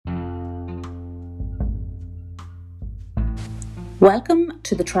Welcome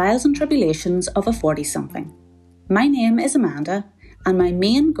to the trials and tribulations of a 40-something. My name is Amanda, and my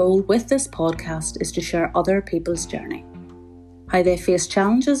main goal with this podcast is to share other people's journey. How they face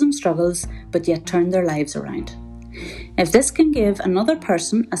challenges and struggles, but yet turn their lives around. If this can give another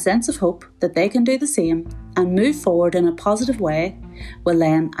person a sense of hope that they can do the same and move forward in a positive way, well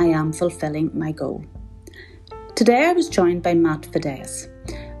then I am fulfilling my goal. Today I was joined by Matt Fideas.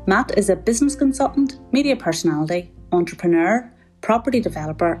 Matt is a business consultant, media personality, entrepreneur, property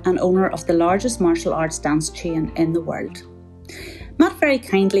developer and owner of the largest martial arts dance chain in the world. Matt very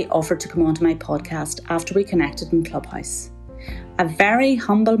kindly offered to come onto my podcast after we connected in Clubhouse. A very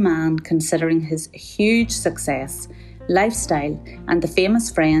humble man considering his huge success, lifestyle and the famous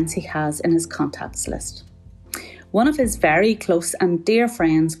friends he has in his contacts list. One of his very close and dear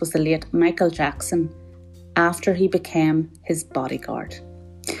friends was the late Michael Jackson after he became his bodyguard.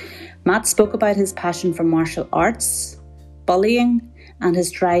 Matt spoke about his passion for martial arts, bullying and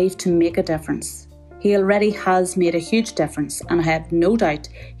his drive to make a difference. He already has made a huge difference and I have no doubt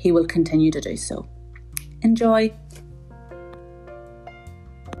he will continue to do so. Enjoy.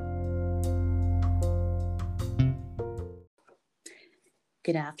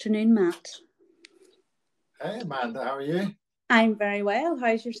 Good afternoon, Matt. Hey Amanda, how are you? I'm very well.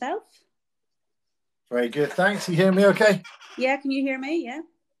 How's yourself? Very good, thanks. You hear me okay? Yeah, can you hear me? Yeah?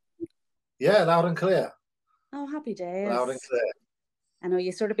 Yeah, loud and clear. Oh, happy days. Loud and clear. I know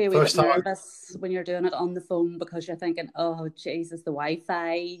you sort of be a wee bit nervous when you're doing it on the phone because you're thinking, oh, Jesus, the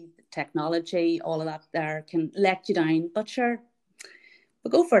Wi-Fi, technology, all of that there can let you down. But sure,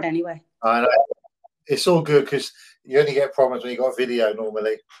 we'll go for it anyway. I know. It's all good because you only get problems when you got video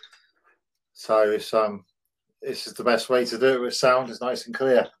normally. So this is the best way to do it with sound. It's nice and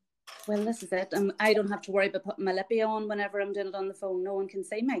clear. Well, this is it. I don't have to worry about putting my lippy on whenever I'm doing it on the phone. No one can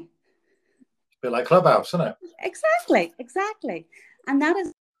see me. A bit like Clubhouse, isn't it? Exactly. And that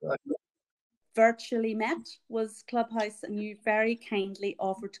is virtually met was Clubhouse, and you very kindly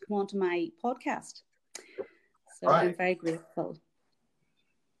offered to come on to my podcast. So right. I'm very grateful.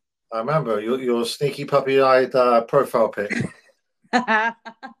 I remember your sneaky puppy-eyed profile pic.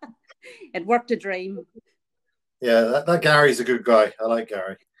 It worked a dream. Yeah, that Gary's a good guy. I like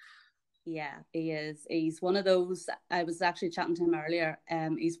Gary. Yeah, he is. He's one of those, I was actually chatting to him earlier.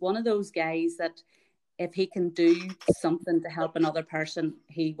 He's one of those guys that if he can do something to help another person,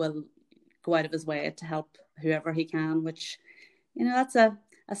 he will go out of his way to help whoever he can, which, you know, that's a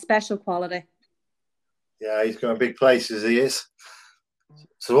special quality. Yeah, he's going big places, he is.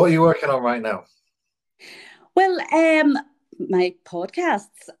 So what are you working on right now? Well, my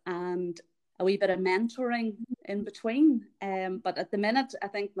podcasts and a wee bit of mentoring in between. But at the minute, I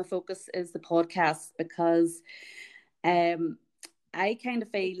think my focus is the podcast because I kind of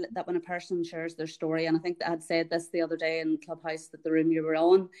feel that when a person shares their story, and I think I had said this the other day in Clubhouse, that the room you were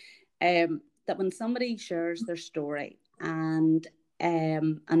on, that when somebody shares their story and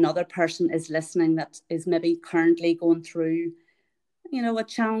another person is listening that is maybe currently going through, you know, a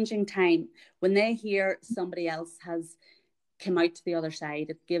challenging time, when they hear somebody else has come out to the other side,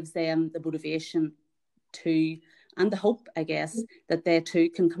 it gives them the motivation to, and the hope, I guess, that they too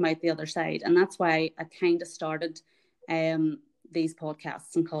can come out the other side. And that's why I kind of started these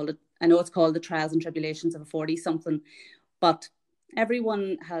podcasts and called it, I know it's called the trials and tribulations of a 40-something, but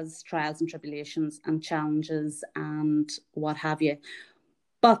everyone has trials and tribulations and challenges and what have you.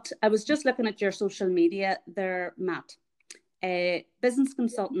 But I was just looking at your social media there, Matt. A business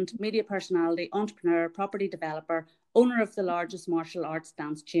consultant, media personality, entrepreneur, property developer, owner of the largest martial arts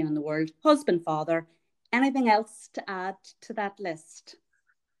dance chain in the world, husband, father. Anything else to add to that list?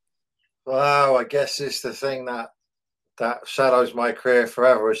 Well, I guess it's the thing that shadows my career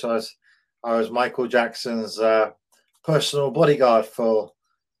forever, which I was Michael Jackson's personal bodyguard for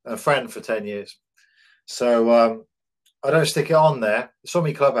a friend for 10 years. So I don't stick it on there. It's on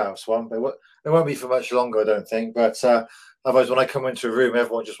my Clubhouse one, but it won't be for much longer, I don't think. But otherwise, when I come into a room,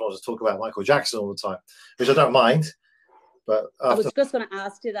 everyone just wants to talk about Michael Jackson all the time, which I don't mind. But I was just going to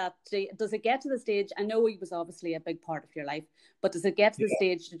ask you that. Does it get to the stage? I know he was obviously a big part of your life, but does it get to the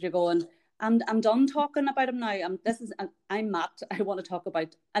stage that you're going, I'm done talking about him now. I'm Matt. I want to talk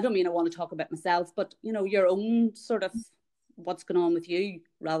about, I don't mean I want to talk about myself, but you know, your own sort of what's going on with you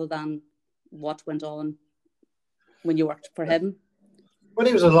rather than what went on when you worked for him. When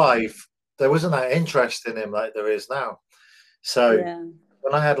he was alive, there wasn't that interest in him like there is now. So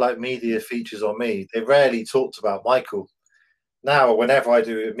when I had like media features on me, they rarely talked about Michael. Now, whenever I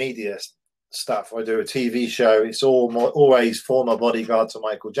do media stuff, I do a TV show, it's always former bodyguard to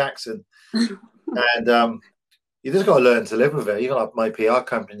Michael Jackson. And you just got to learn to live with it. Even like my PR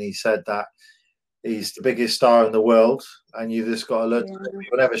company said that He's the biggest star in the world, and you just got to learn.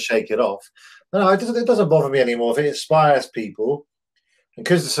 You'll never shake it off. No, it doesn't bother me anymore. If it inspires people,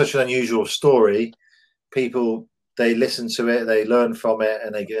 because it's such an unusual story, people, they listen to it, they learn from it,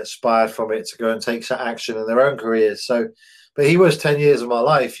 and they get inspired from it to go and take action in their own careers. So, but he was 10 years of my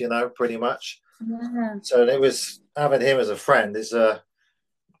life, pretty much. Yeah. So it was having him as a friend is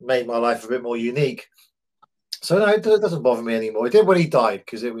made my life a bit more unique. So no, it doesn't bother me anymore. It did when he died,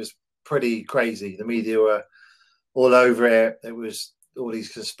 because it was pretty crazy. The media were all over it. It was all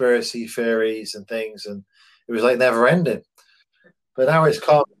these conspiracy theories and things, and it was like never ending. But now it's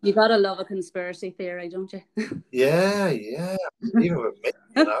calm. You gotta love a conspiracy theory, don't you? Yeah. Even with me,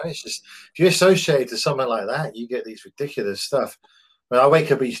 it's just, if you associate to something like that, you get these ridiculous stuff. I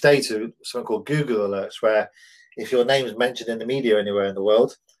wake up each day to something called Google Alerts, where if your name is mentioned in the media anywhere in the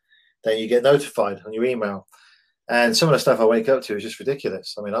world, then you get notified on your email. And some of the stuff I wake up to is just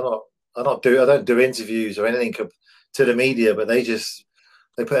ridiculous. I mean, I don't do interviews or anything to the media, but they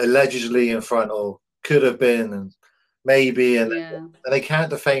put allegedly in front, or could have been, and maybe, and they can't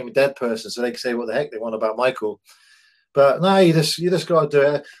defame a dead person, so they can say what the heck they want about Michael. But no, you just got to do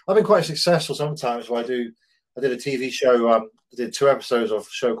it. I've been quite successful sometimes. Where I did a TV show. I did 2 episodes of a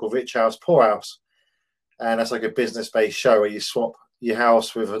show called Rich House, Poor House, and that's like a business-based show where you swap your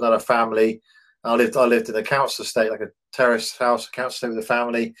house with another family. I lived in a council estate, like a terrace house, a council estate with a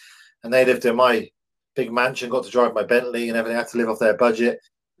family, and they lived in my big mansion, got to drive my Bentley and everything, had to live off their budget.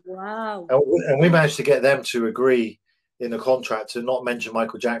 Wow. And we managed to get them to agree in the contract to not mention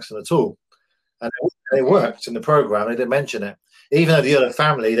Michael Jackson at all. And it worked in the program. They didn't mention it. Even though the other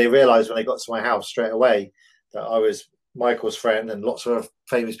family, they realized when they got to my house straight away that I was Michael's friend and lots of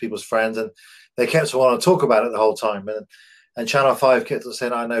famous people's friends. And they kept wanting to talk about it the whole time. And Channel 5 kept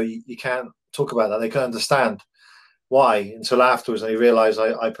saying, I know you can't talk about that. They couldn't understand why until afterwards. And they realized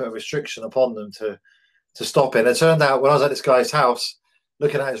I put a restriction upon them to stop it. And it turned out when I was at this guy's house,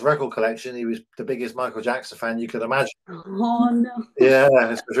 looking at his record collection, he was the biggest Michael Jackson fan you could imagine. Oh, no. Yeah,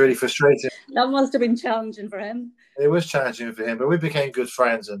 it was really frustrating. That must have been challenging for him. It was challenging for him, but we became good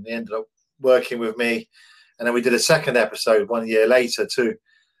friends, and he ended up working with me. And then we did a second episode 1 year later too,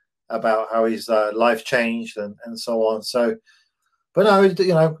 about how his life changed and so on. So, but no,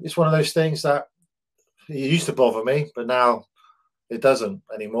 it's one of those things that it used to bother me, but now it doesn't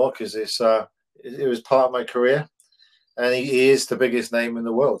anymore, because it was part of my career. And he is the biggest name in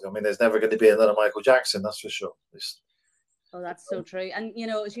the world. I mean, there's never going to be another Michael Jackson, that's for sure. Oh, that's so true. And,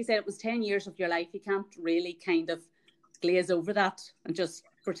 as you said, it was 10 years of your life. You can't really kind of glaze over that and just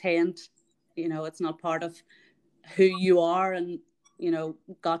pretend, it's not part of who you are and,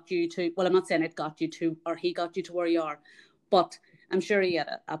 got you to, well, I'm not saying it got you to, or he got you to where you are, but I'm sure he had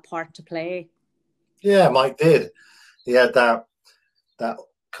a part to play. Yeah, Mike did. He had that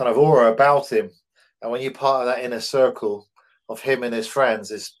kind of aura about him. And when you're part of that inner circle of him and his friends,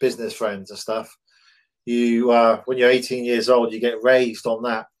 his business friends and stuff, you when you're 18 years old, you get raised on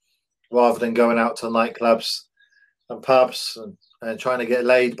that rather than going out to nightclubs and pubs and trying to get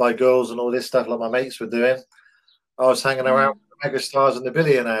laid by girls and all this stuff like my mates were doing. I was hanging around with the megastars and the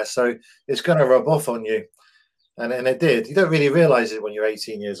billionaires, so it's going to rub off on you. And it did. You don't really realize it when you're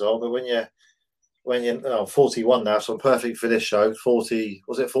 18 years old, but when you're 41 now, so I'm perfect for this show. 40,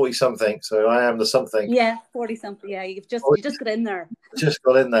 was it 40 something? So I am the something. Yeah, 40 something. Yeah, you just got in there. Just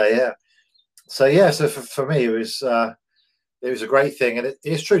got in there, yeah. So yeah, so for me it was a great thing, and it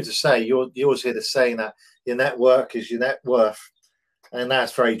is true to say you always hear the saying that your network is your net worth, and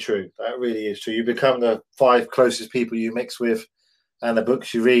that's very true. That really is true. You become the 5 closest people you mix with, and the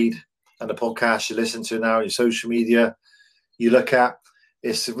books you read, and the podcasts you listen to now, your social media you look at.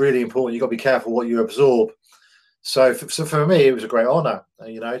 It's really important. You've got to be careful what you absorb. So for me, it was a great honor,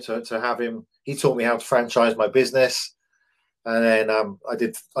 to have him. He taught me how to franchise my business. And then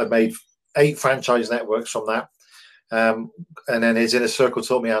I made 8 franchise networks from that. And then his inner circle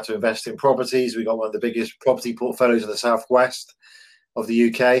taught me how to invest in properties. We got one of the biggest property portfolios in the southwest of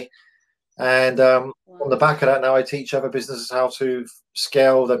the UK. And on the back of that, now I teach other businesses how to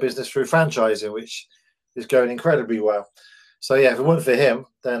scale their business through franchising, which is going incredibly well. So yeah, if it weren't for him,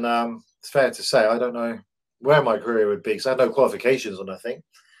 then it's fair to say I don't know where my career would be, because I had no qualifications or nothing.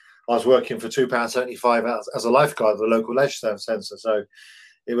 I was working for £2.75 as a lifeguard at the local leisure centre, so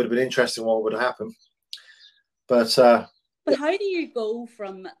it would have been interesting what would have happened. But how do you go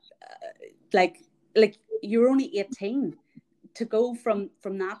from like you're only 18 to go from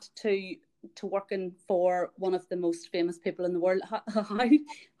that to working for one of the most famous people in the world?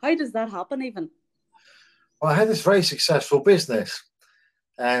 How does that happen even? Well, I had this very successful business,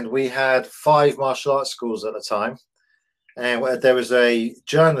 and we had 5 martial arts schools at the time. And there was a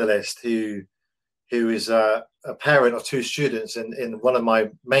journalist who who is a parent of 2 students in one of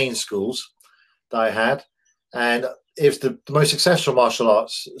my main schools that I had, and it's the most successful martial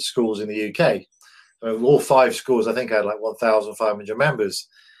arts schools in the UK. All 5 schools, I think, had like 1,500 members,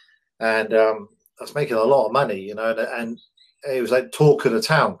 and I was making a lot of money, you know, and it was like talk of the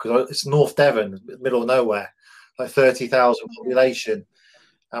town because it's North Devon, middle of nowhere, like 30,000 population,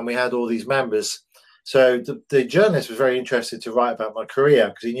 and we had all these members. So the journalist was very interested to write about my career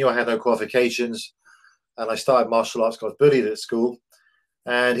because he knew I had no qualifications, and I started martial arts because I was bullied at school,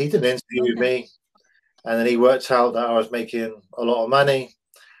 and he did an interview with me, and then he worked out that I was making a lot of money,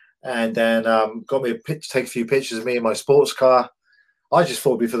 and then got me to take a few pictures of me in my sports car. I just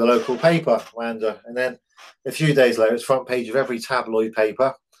thought it'd be for the local paper, Wanda. And then a few days later, it's front page of every tabloid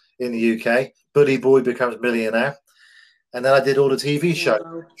paper in the UK. Bully Boy becomes millionaire. And then I did all the TV shows.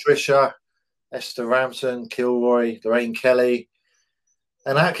 Wow. Trisha, Esther Ramson, Kilroy, Lorraine Kelly.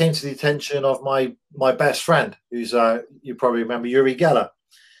 And that came to the attention of my best friend, who's, you probably remember, Uri Geller.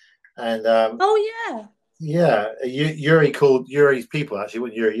 And yeah, Yuri called Yuri's people, actually,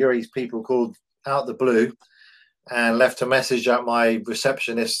 what Yuri's people called out the blue and left a message at my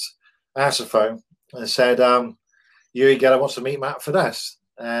receptionist's answer phone and said, Yuri Geller wants to meet Matt Fidesz.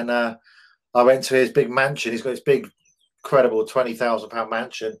 And I went to his big mansion. He's got this big, incredible £20,000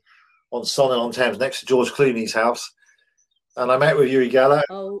 mansion on Sonnet-on-Thames next to George Clooney's house. And I met with Uri Geller.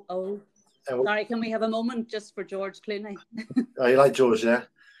 Sorry, can we have a moment just for George Clooney? Oh, you like George, yeah?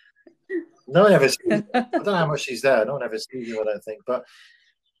 No one ever sees him. I don't know how much he's there. No one ever sees him, I don't think. But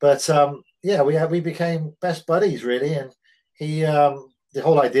yeah, we became best buddies, really. And he, the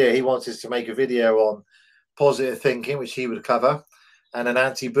whole idea, he wanted to make a video on positive thinking, which he would cover, and an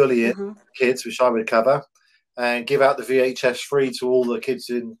anti-bullying kids, which I would cover, and give out the VHS free to all the kids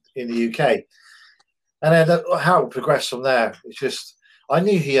in the UK. And then how it progressed from there, it's just, I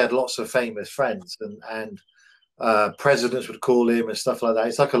knew he had lots of famous friends and presidents would call him and stuff like that.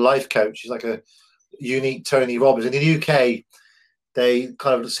 It's like a life coach. He's like a unique Tony Robbins. In the UK, they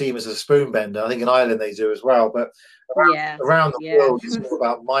kind of see him as a spoon bender. I think in Ireland they do as well. But around the world, it's all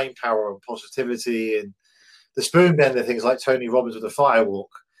about mind power and positivity. And the spoon bender things like Tony Robbins with the firewalk.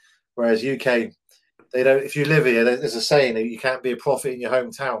 Whereas UK, they don't. If you live here, there's a saying that you can't be a prophet in your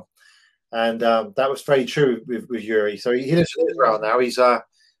hometown. And that was very true with Yuri. So he lives in Israel now. He's a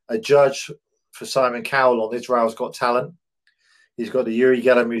judge for Simon Cowell on Israel's Got Talent. He's got the Uri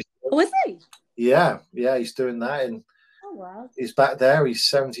Geller Museum. Oh, is he? Yeah, he's doing that. And he's back there. He's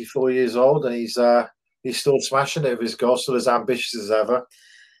 74 years old, and he's still smashing it with his goal, still as ambitious as ever.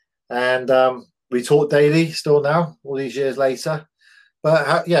 And we talk daily still now, all these years later.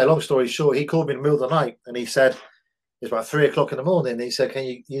 But long story short, he called me in the middle of the night, and he said, it's about 3 o'clock in the morning. And he said,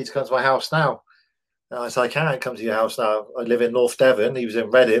 you need to come to my house now. And I said, I can't come to your house now. I live in North Devon. He was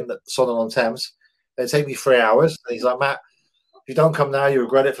in Reading, Sonnet-on-Thames. It'd take me 3 hours. And he's like, Matt, if you don't come now, you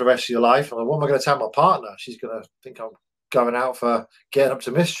regret it for the rest of your life. I'm like, what am I going to tell my partner? She's going to think I'm going out for getting up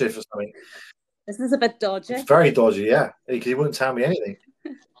to mischief or something. This is a bit dodgy. It's very dodgy, yeah. Because he wouldn't tell me anything.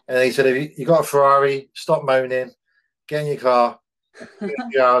 And he said, if you got a Ferrari, stop moaning, get in your car, 3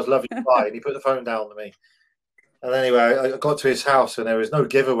 hours, love you, bye. And he put the phone down to me. And anyway, I got to his house, and there was no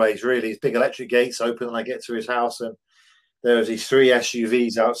giveaways, really. His big electric gates open, and I get to his house, and there was these 3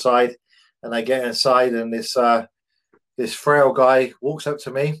 SUVs outside, and I get inside, and this frail guy walks up to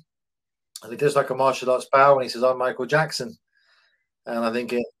me, and he does like a martial arts bow, and he says, I'm Michael Jackson. And I'm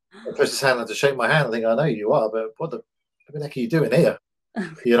thinking, I puts his hand out to shake my hand. I think, I know you are, but what the heck are you doing here?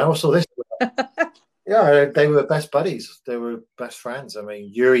 You know, what's all this about? Yeah, they were best buddies. They were best friends. I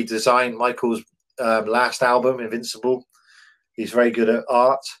mean, Yuri designed Michael's last album, Invincible. He's very good at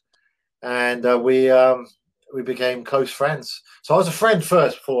art, and we became close friends. So I was a friend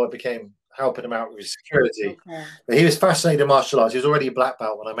first before I became helping him out with security. But he was fascinated in martial arts. He was already a black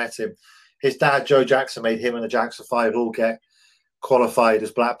belt when I met him. His dad, Joe Jackson, made him and the Jackson 5 all get qualified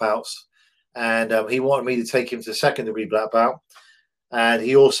as black belts, and he wanted me to take him to second degree black belt. And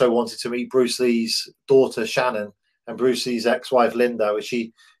he also wanted to meet Bruce Lee's daughter Shannon and Bruce Lee's ex-wife Linda, which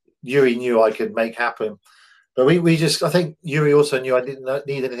Yuri knew I could make happen. But we just, I think Yuri also knew I didn't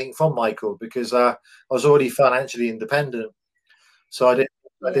need anything from Michael because I was already financially independent. So I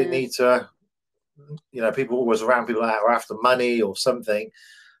didn't need to, you know, people always around people that were after money or something.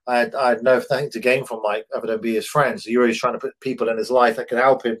 I had nothing to gain from Mike other than be his friend. So Yuri's trying to put people in his life that can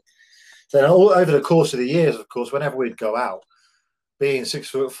help him. So all over the course of the years, of course, whenever we'd go out, being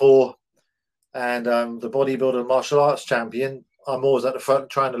 6'4" and the bodybuilder martial arts champion, I'm always at the front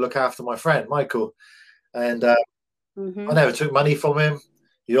trying to look after my friend Michael. And I never took money from him.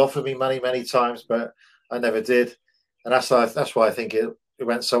 He offered me money many times, but I never did. And that's why I think it it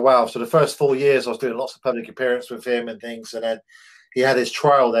went so well. So the first 4 years, I was doing lots of public appearances with him and things. And then he had his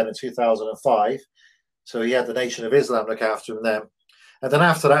trial then in 2005. So he had the Nation of Islam look after him then. And then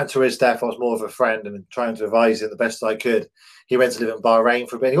after that, until his death, I was more of a friend and trying to advise him the best I could. He went to live in Bahrain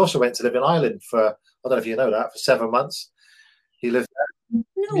for a bit. He also went to live in Ireland for, I don't know if you know that, for 7 months. He lived there.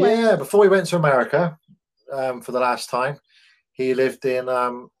 No way. Yeah, before he went to America for the last time, he lived in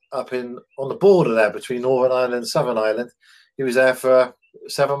up in on the border there between Northern Ireland and Southern Ireland. He was there for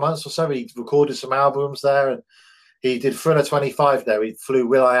 7 months or so. He recorded some albums there, and he did Thriller 25 there. He flew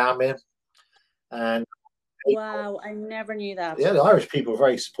will.i.am in. And wow, I never knew that. Yeah, the Irish people are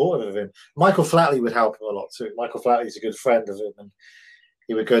very supportive of him. Michael Flatley would help him a lot too. Michael Flatley's a good friend of him, and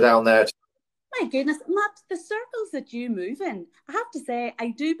he would go down there. My goodness, Matt, the circles that you move in, I have to say, I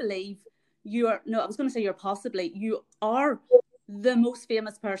do believe you are, no, I was going to say you are the most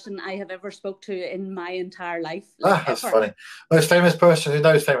famous person I have ever spoke to in my entire life. Like, that's funny. Most famous person who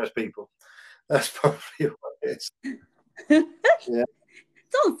knows famous people. That's probably what it is. Yeah.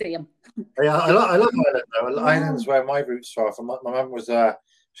 It's all the same. Yeah, I love Ireland though. Yeah. Ireland's where my roots are from. My mum was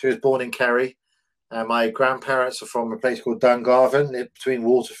she was born in Kerry, and my grandparents are from a place called Dungarvan, between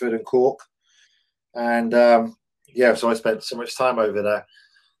Waterford and Cork. And yeah, so I spent so much time over there.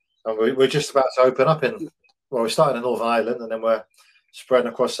 And we're just about to open up we're starting in Northern Ireland, and then we're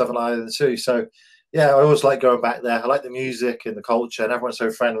spreading across Southern Ireland too. So yeah, I always like going back there. I like the music and the culture, and everyone's so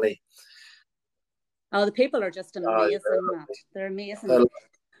friendly. Oh, the people are just amazing, Matt. They're amazing.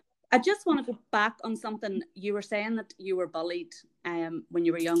 I just want to go back on something. You were saying that you were bullied when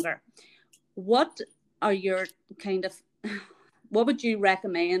you were younger. What are your what would you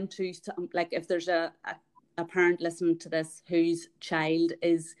recommend to, like, if there's a parent listening to this whose child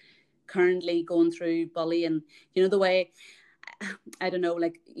is currently going through bullying? You know, the way, I don't know,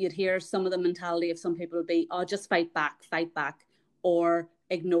 like you'd hear some of the mentality of some people would be, oh, just fight back, or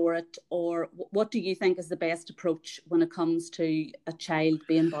ignore it, or what do you think is the best approach when it comes to a child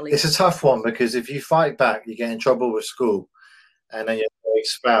being bullied? It's a tough one, because if you fight back, you get in trouble with school, and then you're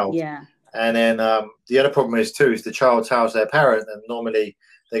expelled. Yeah. And then the other problem is the child tells their parent, and normally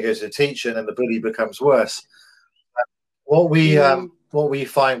they go to the teacher, and then the bully becomes worse. What we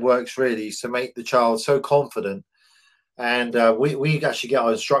find works really is to make the child so confident. And we actually get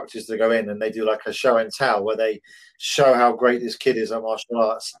our instructors to go in, and they do like a show and tell where they show how great this kid is at martial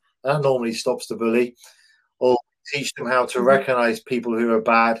arts. And that normally stops the bully, or teach them how to recognize people who are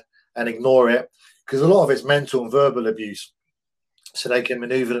bad and ignore it, because a lot of it's mental and verbal abuse, so they can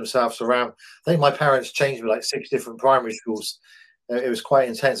maneuver themselves around. I think my parents changed me like 6 different primary schools. It was quite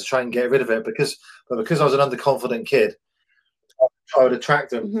intense to try and get rid of it, because I was an underconfident kid, I would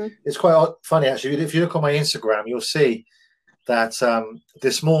attract them. It's quite funny actually. If you look on my Instagram, you'll see that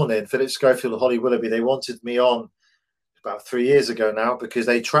this morning, Philip Schofield and Holly Willoughby, they wanted me on about 3 years ago now, because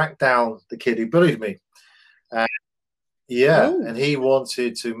they tracked down the kid who bullied me. And and he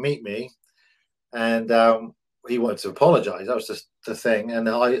wanted to meet me, and he wanted to apologize. That was just the thing. And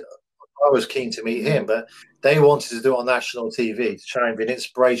I was keen to meet him, but they wanted to do it on national TV to try and be an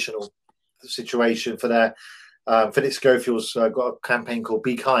inspirational situation for their Philip Schofield's got a campaign called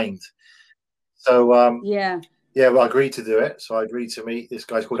Be Kind. So well, I agreed to do it. So I agreed to meet this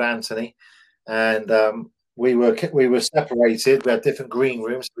guy called Anthony, and we were separated. We had different green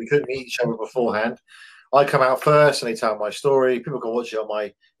rooms. We couldn't meet each other beforehand. I come out first, and they tell my story. People can watch it on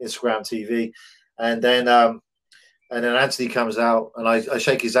my Instagram TV, and then Anthony comes out, and I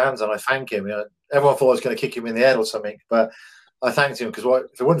shake his hands and I thank him. You know, everyone thought I was going to kick him in the head or something, but I thanked him, because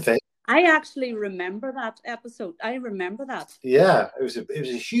if it wouldn't fit. I actually remember that episode. I remember that. Yeah, it was a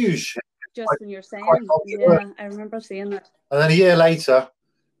huge. Just when you're saying, yeah, I remember seeing that. And then a year later,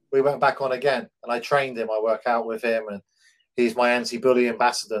 we went back on again, and I trained him. I work out with him, and he's my anti-bully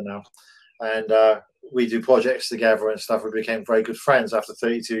ambassador now. And we do projects together and stuff. We became very good friends after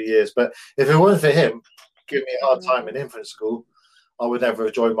 32 years. But if it weren't for him giving me a hard time in infant school, I would never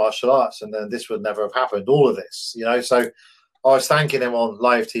have joined martial arts, and then this would never have happened. All of this, you know. So I was thanking him on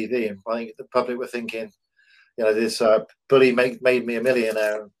live TV, and I think the public were thinking, you know, this bully made me a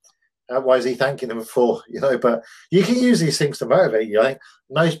millionaire. Why is he thanking him for? You know, but you can use these things to motivate you. I think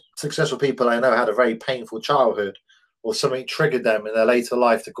most successful people I know had a very painful childhood, or something triggered them in their later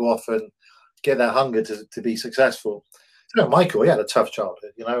life to go off and get that hunger to be successful. You know, Michael, he had a tough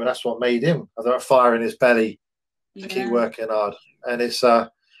childhood, you know, and that's what made him have that fire in his belly to keep working hard. And it's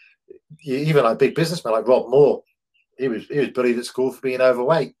even like big businessmen like Rob Moore. He was bullied at school for being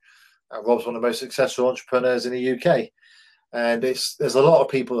overweight. Rob's one of the most successful entrepreneurs in the UK. And there's a lot of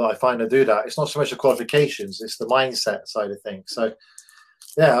people that I find to do that. It's not so much the qualifications, it's the mindset side of things. So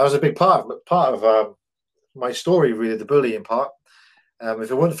yeah, I was a big part of my story, really, the bullying part.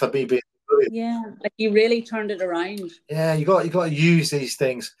 If it wasn't for me being yeah, like you really turned it around. yeah, you got to use these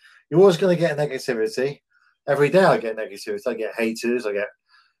things. You're always going to get negativity. Every day I get negativity. I get haters. I get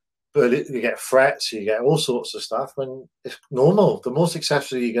you get threats. You get all sorts of stuff. When it's normal, the more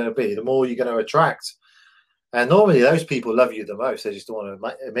successful you're going to be, the more you're going to attract. And normally those people love you the most. They just don't want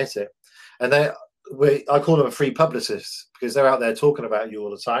to admit it. And I call them free publicists because they're out there talking about you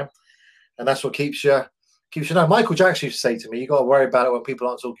all the time, and that's what keeps you know. Michael Jackson used to say to me, "You got to worry about it when people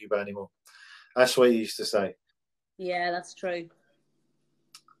aren't talking about it anymore." That's what he used to say. Yeah, that's true.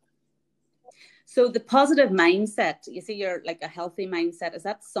 So the positive mindset, you see, you're like a healthy mindset. Is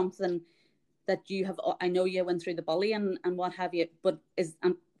that something that you have? I know you went through the bullying and what have you, but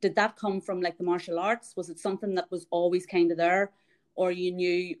did that come from like the martial arts? Was it something that was always kind of there, or you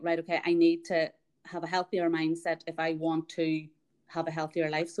knew, right, okay, I need to have a healthier mindset if I want to have a healthier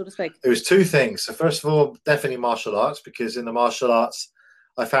life, so to speak? It was two things. So first of all, definitely martial arts, because in the martial arts,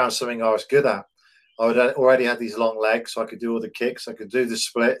 I found something I was good at. I already had these long legs, so I could do all the kicks, I could do the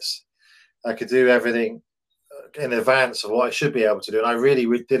splits, I could do everything in advance of what I should be able to do, and I really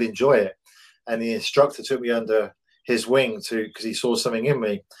did enjoy it. And the instructor took me under his wing because he saw something in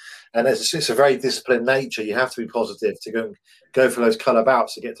me. And it's a very disciplined nature. You have to be positive to go for those colour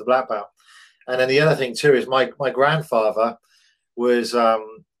bouts to get to black belt. And then the other thing too is my grandfather was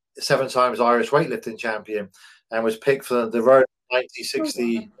 7 times Irish weightlifting champion and was picked for the Rome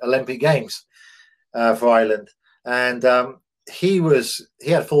 1960 Olympic Games for Ireland. And he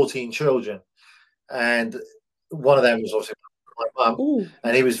had 14 children, and one of them was obviously my mum,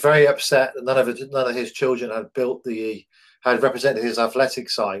 and he was very upset that none of his children had represented his athletic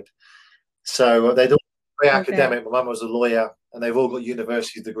side. So they'd all been very academic. My mum was a lawyer, and they've all got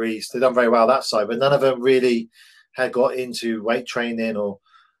university degrees. They've done very well that side, but none of them really had got into weight training or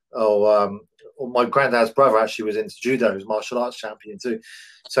my granddad's brother actually was into judo. He was martial arts champion too.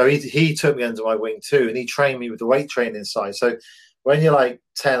 So he took me under my wing too, and he trained me with the weight training side. So when you're like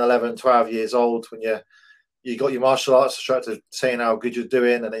 10, 11, 12 years old, when you got your martial arts instructor saying how good you're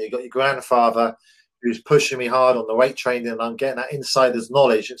doing, and then you got your grandfather who's pushing me hard on the weight training, and I'm getting that insider's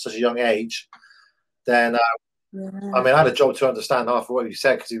knowledge at such a young age, then I mean, I had a job to understand half of what he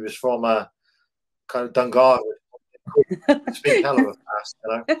said because he was from kind of Dungar, speak hell of a fast,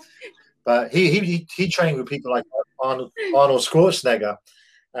 you know. But he trained with people like Arnold Schwarzenegger,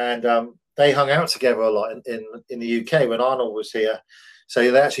 and they hung out together a lot in the UK when Arnold was here. So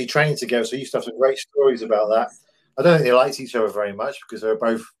they actually trained together. So he used to have some great stories about that. I don't think they liked each other very much because they were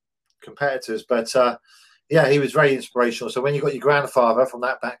both competitors. But yeah, he was very inspirational. So when you got your grandfather from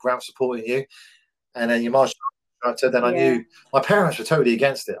that background supporting you, and then your martial arts instructor, then I knew my parents were totally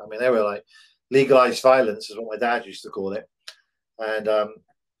against it. I mean, they were like, legalized violence is what my dad used to call it. And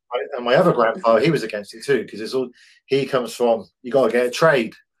my other grandfather, he was against it too, because he comes from, you got to get a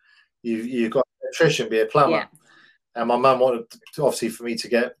trade. You've got an electrician, be a plumber. Yeah. And my mum wanted, obviously, for me to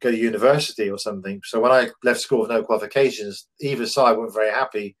go to university or something. So when I left school with no qualifications, either side weren't very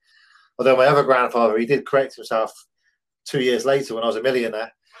happy. Although my other grandfather, he did correct himself 2 years later when I was a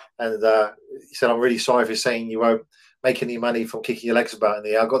millionaire. And he said, I'm really sorry for saying you won't make any money from kicking your legs about in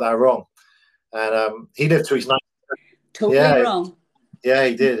the air. I got that wrong. And he lived to his 90s. Totally wrong. Yeah,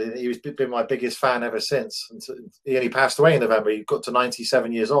 he did. He's been my biggest fan ever since. And he only passed away in November. He got to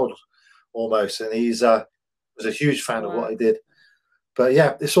 97 years old almost. And he's was a huge fan of what I did. But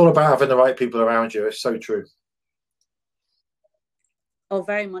yeah, it's all about having the right people around you. It's so true. Oh,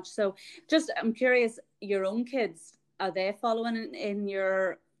 very much so. Just, I'm curious, your own kids, are they following in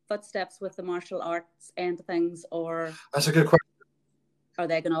your footsteps with the martial arts and things, or? That's a good question. Are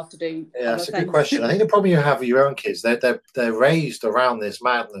they going to have to do? Yeah, that's a good question. I think the problem you have with your own kids, they're raised around this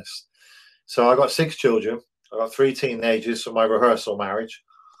madness. So I got 6 children. I got 3 teenagers from my rehearsal marriage.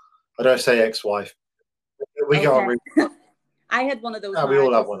 I don't say ex-wife. We get on really I had one of those. We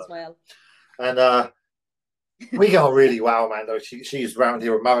all have one as well. And we get on really well, man. Though she's around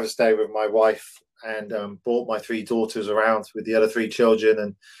here on Mother's Day with my wife, and brought my 3 daughters around with the other 3 children,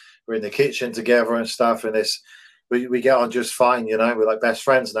 and we're in the kitchen together and stuff. And we get on just fine, you know. We're like best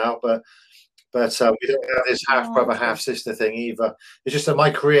friends now, but we don't have this half brother, half sister thing either. It's just that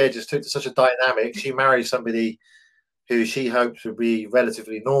my career just took to such a dynamic. She married somebody who she hoped would be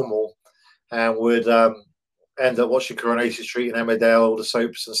relatively normal, and would end up watching Coronation Street and Emmerdale, all the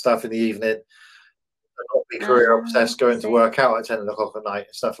soaps and stuff in the evening, and not be career obsessed, going to work out at 10 o'clock at night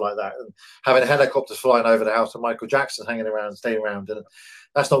and stuff like that, and having helicopters flying over the house and Michael Jackson hanging around, staying around, and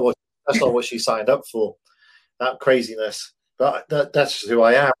that's not what she signed up for. That craziness, but that's who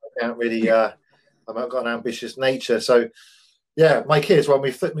I am. I can't really. I've got an ambitious nature, so yeah. My kids, well,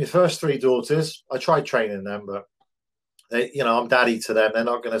 my first 3 daughters, I tried training them, but I'm daddy to them. They're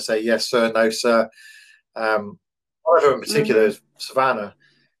not going to say yes sir, no sir. One of them in particular is Savannah,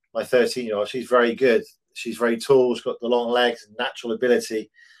 my 13-year-old. She's very good. She's very tall. She's got the long legs, natural ability.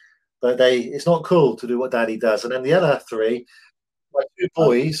 But it's not cool to do what daddy does. And then the other three, my two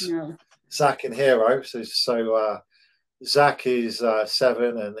boys, Zach and Hero. So Zach is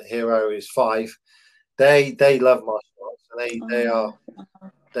 7 and Hero is 5. They love martial arts, and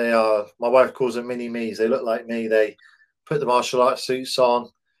they are. My wife calls them mini me's. They look like me. They put the martial arts suits on,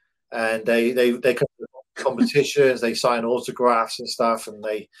 and they come to competitions. They sign autographs and stuff, and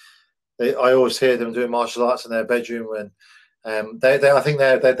I always hear them doing martial arts in their bedroom, and I think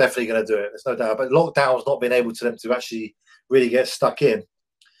they're definitely going to do it. There's no doubt. But lockdown's not been able to them to actually really get stuck in.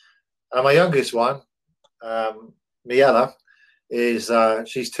 And my youngest one, Miela, is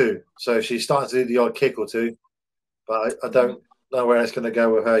she's 2, so she's starting to do the odd kick or two, but I don't know where it's going to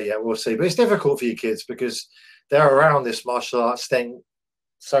go with her yet. We'll see. But it's difficult for you kids because they're around this martial arts thing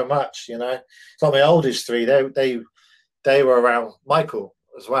so much. It's like my oldest 3. They were around Michael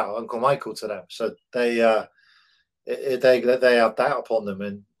as well, Uncle Michael to them. So they have that upon them,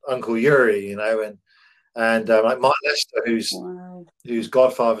 and Uncle Yuri, and like Mark Lester, who's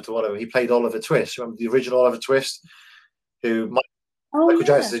godfather to one of them. He played Oliver Twist. Remember the original Oliver Twist? Who Michael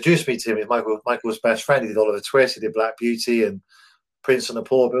Jackson introduced me to him. Is Michael's best friend. He did Oliver Twist. He did Black Beauty and Prince and the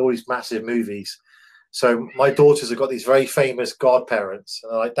Pauper, all these massive movies. So my daughters have got these very famous godparents,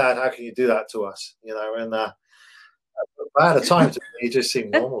 and they're like, Dad, how can you do that to us? And at the time, to me, it just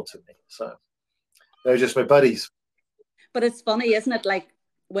seemed normal to me. So they were just my buddies. But it's funny, isn't it? Like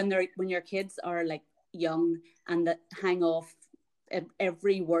when your kids are like young and that hang off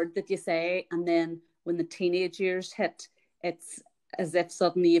every word that you say, and then when the teenage years hit, it's as if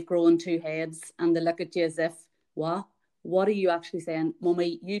suddenly you've grown 2 heads, and they look at you as if, what are you actually saying?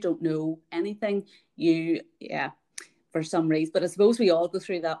 Mummy, you don't know anything. For some reason. But I suppose we all go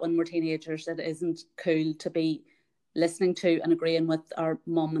through that when we're teenagers. It isn't cool to be listening to and agreeing with our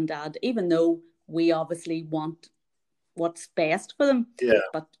mum and dad, even though we obviously want what's best for them. Yeah.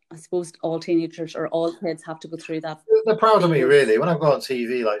 But I suppose all teenagers or all kids have to go through that. They're proud of me, really. When I go on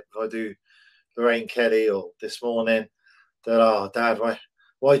TV, like if I do Lorraine Kelly or This Morning, they're, oh, Dad,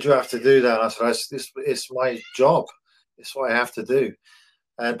 why do you have to do that? And I said, it's my job. It's what I have to do.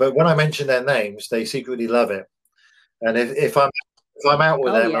 But when I mention their names, they secretly love it. And if I'm out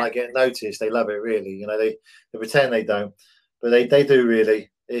with them and I get noticed, they love it, really. They pretend they don't, but they do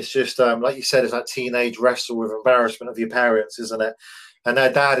really. It's just like you said, it's that teenage wrestle with embarrassment of your parents, isn't it? And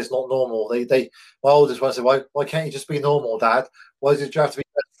their dad is not normal. My oldest one said, why can't you just be normal, Dad? Why did you have to be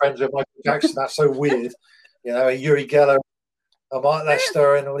friends with Michael Jackson? That's so weird. And Uri Geller and Mark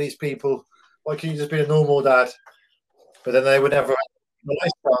Lester and all these people. Why can't you just be a normal dad? But then they would never.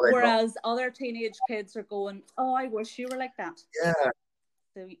 Whereas other teenage kids are going, oh, I wish you were like that. Yeah.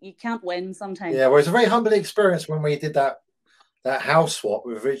 So you can't win sometimes. Yeah, well, it's a very humbling experience when we did that house swap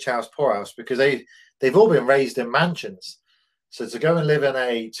with Rich House, Poor House, because they've all been raised in mansions. So to go and live in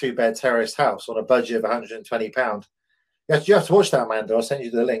a 2-bed terraced house on a budget of £120, you have to watch that, Amanda. I'll send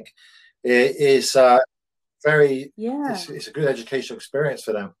you the link. It is it's a good educational experience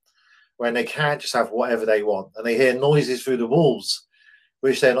for them when they can't just have whatever they want, and they hear noises through the walls,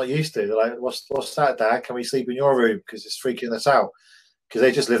 which they're not used to. They're like, what's that, Dad? Can we sleep in your room? Because it's freaking us out. Because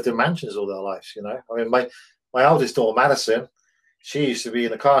they just lived in mansions all their lives, I mean, my eldest daughter, Madison, she used to be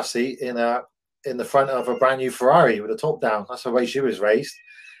in a car seat in the front of a brand new Ferrari with the top down. That's the way she was raised.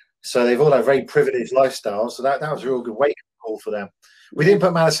 So they've all had very privileged lifestyles. So that was a real good wake-up call for them. We didn't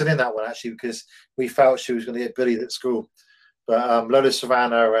put Madison in that one, actually, because we felt she was going to get bullied at school. But Lola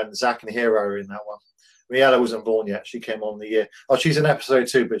Savannah and Zach and Hero are in that one. Rihanna wasn't born yet. She came on the year. Oh, she's in episode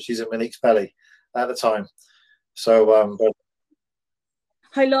 2, but she's in Monique's belly at the time. So,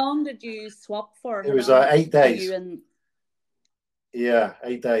 how long did you swap for? It was 8 days. In... Yeah,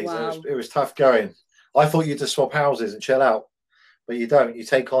 8 days. Wow. It was tough going. I thought you'd just swap houses and chill out, but you don't. You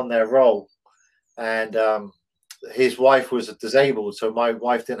take on their role. And his wife was disabled, so my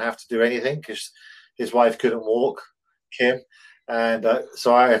wife didn't have to do anything because his wife couldn't walk, Kim. And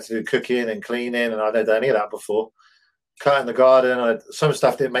so I had to do cooking and cleaning, and I'd never done any of that before. Cutting the garden. Some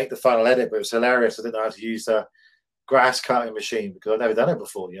stuff didn't make the final edit, but it was hilarious. I didn't know how to use a grass cutting machine because I'd never done it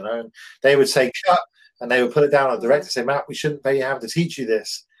before, And they would say cut, and they would put it down on the director and say, Matt, we shouldn't pay you having to teach you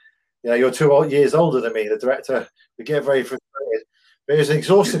this. You're 2 years older than me. The director would get very frustrated. But it was an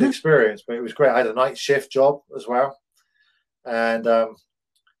exhausting experience, but it was great. I had a night shift job as well. And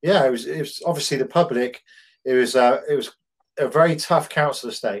it was obviously the public. It was a very tough council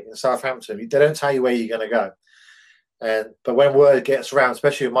estate in Southampton. They don't tell you where you're going to go. But when word gets around,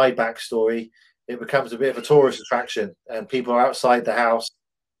 especially with my backstory, it becomes a bit of a tourist attraction, and people are outside the house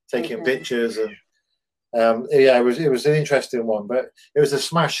taking pictures. And yeah, it was an interesting one, but it was a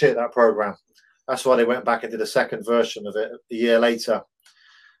smash hit, that program. That's why they went back and did a second version of it a year later.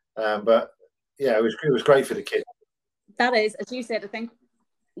 But yeah, it was great for the kids. That is, as you said, I think,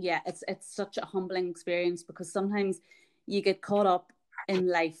 yeah, it's such a humbling experience, because sometimes you get caught up in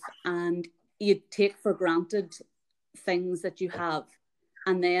life and you take for granted things that you have,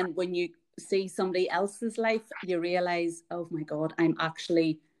 and then when you see somebody else's life, you realize, oh my God, I'm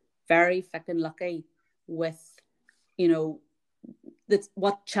actually very fucking lucky with, you know, that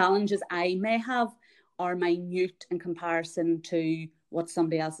what challenges I may have are minute in comparison to what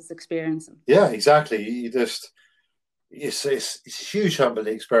somebody else is experiencing. Yeah, exactly. It's a huge humbling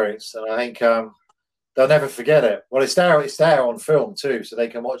experience, and I think they'll never forget it. Well, it's there on film too, so they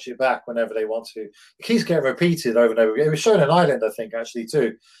can watch it back whenever they want to. It keeps getting repeated over and over again. It was shown in Ireland, I think, actually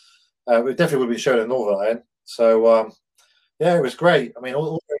too. It definitely would be shown in Northern Ireland. So yeah, it was great. I mean,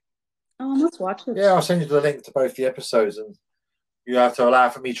 I must watch it. Yeah, I'll send you the link to both the episodes, and you have to allow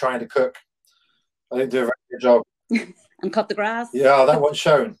for me trying to cook. I didn't do a very good job. And cut the grass. Yeah, that wasn't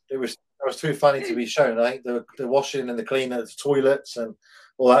shown. It was too funny to be shown. I think the washing and the cleaning of the toilets and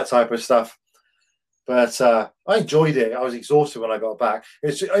all that type of stuff. But I enjoyed it. I was exhausted when I got back. It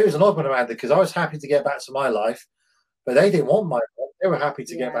was an odd one, Amanda, because I was happy to get back to my life, but they didn't want my life. They were happy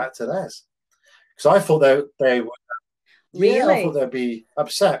to get back to theirs. Because I thought they would. Really? Yeah, I thought they'd be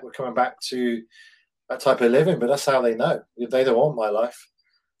upset with coming back to that type of living, but that's how they know. They don't want my life,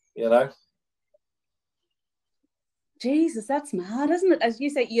 you know. Jesus, that's mad, isn't it? As you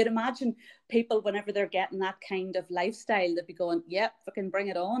say, you'd imagine people, whenever they're getting that kind of lifestyle, they'd be going, yep, fucking bring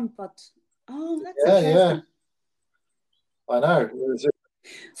it on. But, that's interesting. Yeah. I know.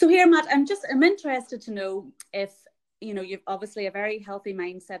 So here, Matt, I'm interested to know if, you know, you've obviously a very healthy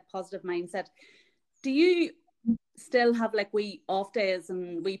mindset, positive mindset. Do you still have like wee off days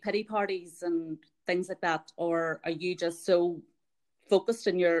and wee pity parties and things like that? Or are you just so focused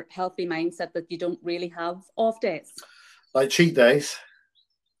in your healthy mindset that you don't really have off days? Like cheat days?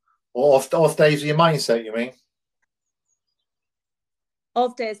 Or off days with your mindset, you mean?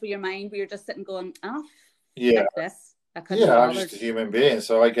 Off days with your mind, where you're just sitting going, yeah, like this. I'm just a human being,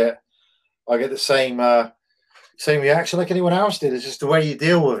 so I get the same reaction like anyone else did. It's just the way you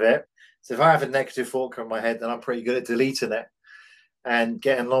deal with it. So if I have a negative thought come in my head, then I'm pretty good at deleting it and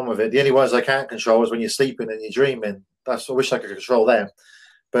getting on with it. The only ones I can't control is when you're sleeping and you're dreaming. I wish I could control them.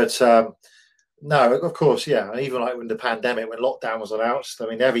 But no, of course, yeah. And even like when the pandemic, when lockdown was announced, I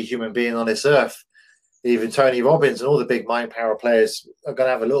mean, every human being on this earth, even Tony Robbins and all the big mind power players, are going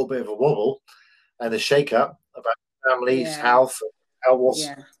to have a little bit of a wobble and a shake up about families, health,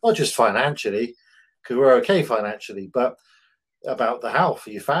 not just financially, because we're okay financially, but about the health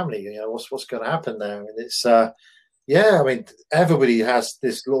of your family. You know, what's going to happen there? And it's I mean, everybody has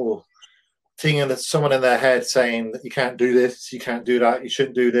this little thing and someone in their head saying that you can't do this, you can't do that, you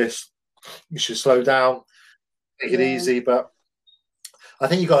shouldn't do this, you should slow down, take it easy. But I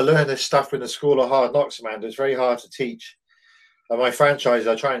think you've got to learn this stuff in the school of hard knocks, Amanda. It's very hard to teach. And my franchise,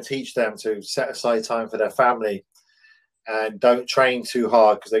 I try and teach them to set aside time for their family and don't train too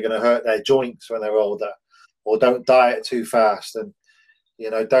hard because they're going to hurt their joints when they're older, or don't diet too fast, and you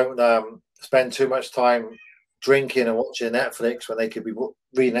know, don't spend too much time drinking and watching Netflix when they could be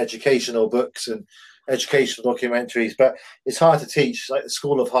reading educational books and educational documentaries. But it's hard to teach, like the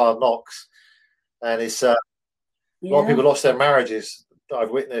school of hard knocks. And it's a lot of people lost their marriages that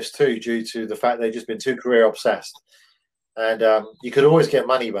I've witnessed too, due to the fact they've just been too career obsessed. And you could always get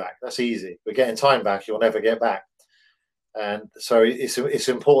money back. That's easy. But getting time back, you'll never get back. And so it's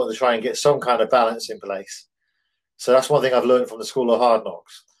important to try and get some kind of balance in place. So that's one thing I've learned from the school of hard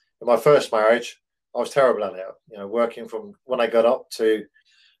knocks. In my first marriage, I was terrible at it, you know, working from when I got up to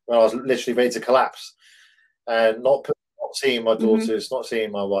when I was literally ready to collapse, and not seeing my daughters, not seeing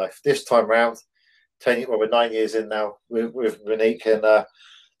my wife. This time round, we're 9 years in now with Monique, and it's a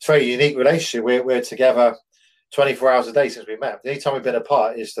very unique relationship. We're together 24 hours a day since we met. The only time we've been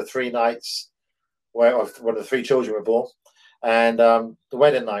apart is the 3 nights where one of the 3 children were born, and the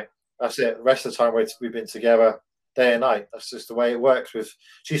wedding night. That's it. The rest of the time we've been together day and night. That's just the way it works.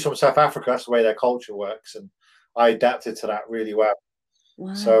 She's from South Africa. That's the way their culture works, and I adapted to that really well.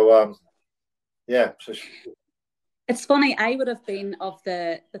 Wow. So yeah. It's funny. I would have been of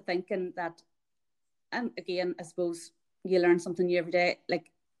the thinking that, and again, I suppose you learn something new every day. Like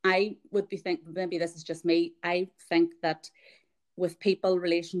I would be thinking, maybe this is just me, I think that with people,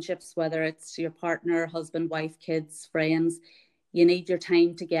 relationships, whether it's your partner, husband, wife, kids, friends, you need your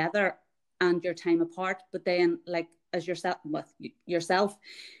time together and your time apart. But then, like as yourself, with yourself,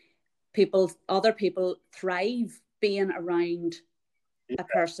 other people thrive being around a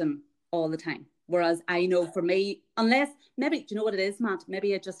person all the time. Whereas I know for me, unless maybe, do you know what it is, Matt?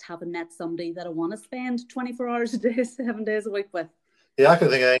 Maybe I just haven't met somebody that I want to spend 24 hours a day, 7 days a week with. Yeah, I can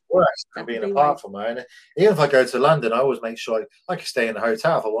think of anything worse than being apart from her. And even if I go to London, I always make sure I can stay in the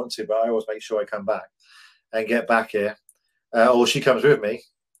hotel if I want to, but I always make sure I come back and get back here. Or she comes with me,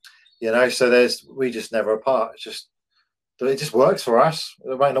 you know, so we just never apart. It just works for us.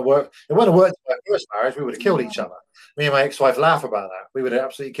 It might not work. It wouldn't have worked in my first marriage. We would have killed each other. Me and my ex-wife laugh about that. We would have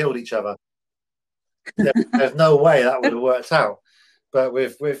absolutely killed each other. There's no way that would have worked out. But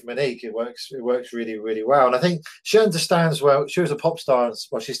with Monique, it works really, really well. And I think she understands well. She was a pop star,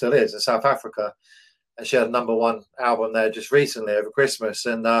 she still is, in South Africa. And she had a #1 album there just recently over Christmas.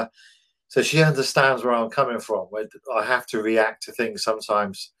 And so she understands where I'm coming from. Where I have to react to things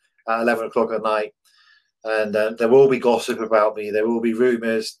sometimes at 11 o'clock at night. And there will be gossip about me. There will be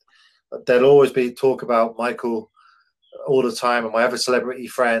rumours. There'll always be talk about Michael all the time and my other celebrity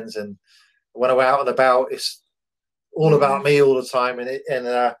friends. And when I'm out and about, it's all about me all the time. And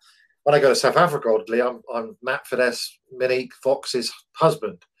when I go to South Africa, oddly, I'm Matt Fidesz, Monique Fox's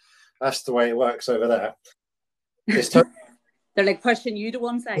husband. That's the way it works over there. They're like pushing you to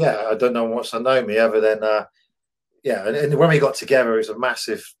one side. Yeah, I don't know one wants to know me other than And when we got together, it was a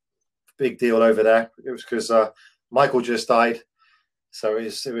massive, big deal over there. It was because Michael just died, so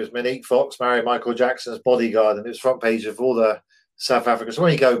it was Monique Fox married Michael Jackson's bodyguard, and it was front page of all the South Africans. So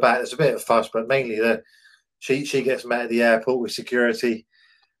when you go back, there's a bit of fuss, but mainly she gets met at the airport with security,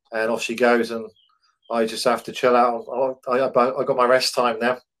 and off she goes, and I just have to chill out. I got my rest time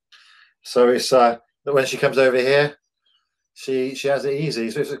now, so it's when she comes over here, she has it easy.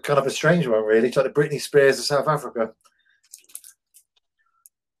 So it's kind of a strange one, really. It's like the Britney Spears of South Africa.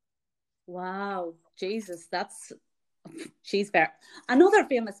 Wow, Jesus, she's fair. Another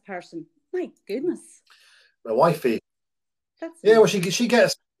famous person. My goodness, my wifey. Well, she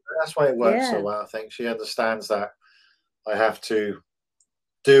gets. That's why it works so well. I think she understands that I have to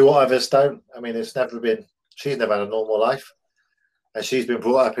do what others don't. I mean, she's never had a normal life, and she's been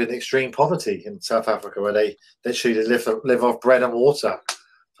brought up in extreme poverty in South Africa, where they literally live off bread and water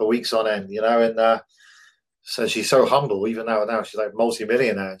for weeks on end. You know, and so she's so humble. Even now she's like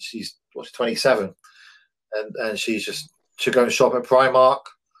multi-millionaire. She's 27, and she'll go and shop at Primark,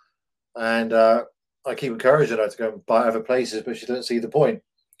 and I keep encouraging her to go and buy other places, but she doesn't see the point.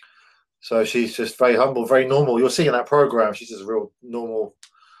 So she's just very humble, very normal. You'll see in that program, she's just a real normal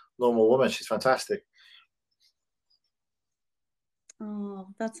woman. She's fantastic. Oh,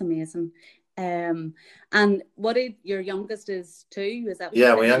 that's amazing. And what your youngest is 2? Is that?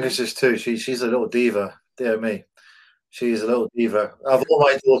 Yeah, my youngest is 2. She's a little diva. Dear me, she's a little diva. Of all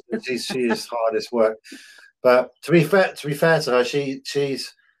my daughters, she is hardest work. But to be fair to her,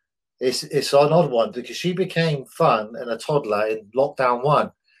 it's an odd one because she became fun and a toddler in lockdown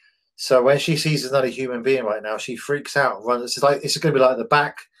 1. So when she sees another human being right now, she freaks out. It's going to be like the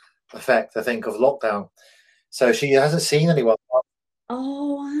back effect, I think, of lockdown. So she hasn't seen anyone.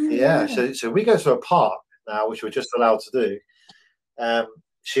 Oh, yeah. So we go to a park now, which we're just allowed to do.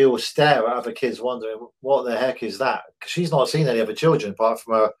 She will stare at other kids, wondering what the heck is that, because she's not seen any other children apart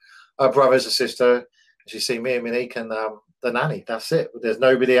from her brothers and sister. She's seen me and Monique and the nanny. That's it. There's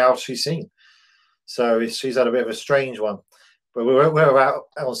nobody else she's seen. So she's had a bit of a strange one. But we were out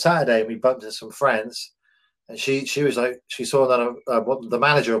on Saturday and we bumped into some friends, and she was like, she saw the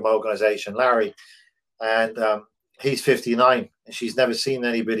manager of my organisation, Larry, and he's 59, and she's never seen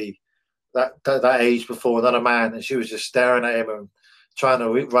anybody that age before, another man, and she was just staring at him and trying to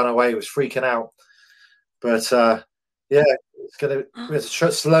run away. Was freaking out. But we have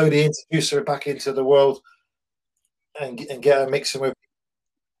to slowly introduce her back into the world and get her mixing with.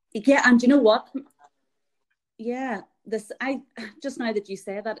 Yeah, and you know what? Yeah. Just now that you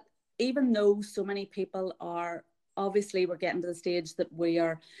say that, even though so many people are obviously, we're getting to the stage that we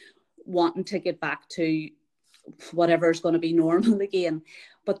are wanting to get back to whatever is going to be normal again,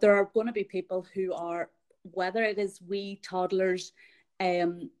 but there are going to be people who are, whether it is wee toddlers,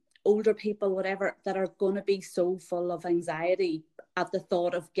 older people, whatever, that are going to be so full of anxiety at the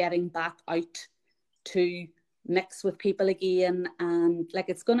thought of getting back out to mix with people again. And like,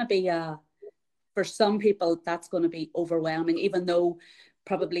 it's going to be for some people, that's going to be overwhelming, even though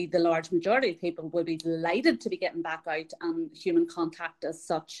probably the large majority of people will be delighted to be getting back out and human contact as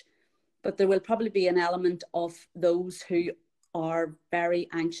such. But there will probably be an element of those who are very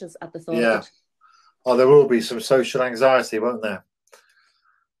anxious at the thought of it. Oh, there will be some social anxiety, won't there?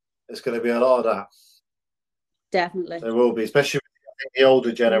 There's going to be a lot of that. Definitely. There will be, especially with the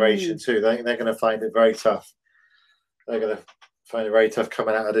older generation too. They're going to find it very tough. They're going to find it very tough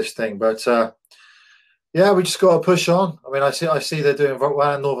coming out of this thing. But yeah, we just got to push on. I mean, I see they're doing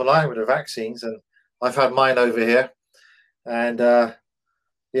well in Northern Ireland with the vaccines, and I've had mine over here, and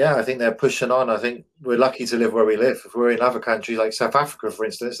yeah, I think they're pushing on. I think we're lucky to live where we live. If we're in other countries like South Africa, for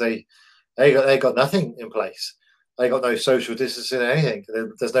instance, they got nothing in place. They got no social distancing, anything.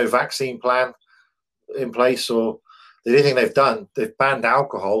 There's no vaccine plan in place, or the only thing they've done, they've banned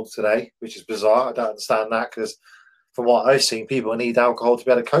alcohol today, which is bizarre. I don't understand that, because from what I've seen, people need alcohol to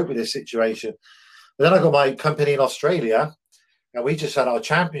be able to cope with this situation. But then I got my company in Australia, and we just had our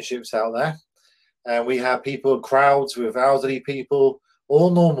championships out there, and we have people, crowds with elderly people, all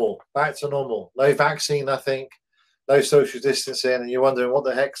normal, back to normal. No vaccine, nothing, no social distancing, and you're wondering what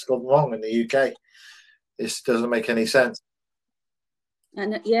the heck's gone wrong in the UK. This doesn't make any sense.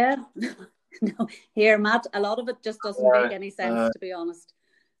 And yeah, no, here, Matt, a lot of it just doesn't make any sense, to be honest.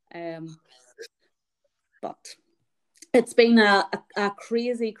 But it's been a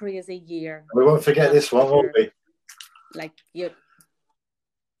crazy, crazy year. We won't forget this one, will we? Like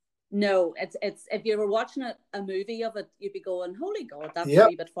no, it's if you were watching a movie of it, you'd be going, "Holy God, that's a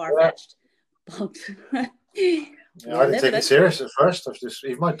wee bit far fetched." But I didn't take it serious at first. I was just,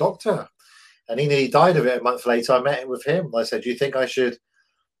 even my doctor, and he nearly died of it a month later. I met with him. I said, "Do you think I should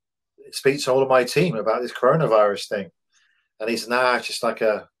speak to all of my team about this coronavirus thing?" And he said, "Nah, it's just like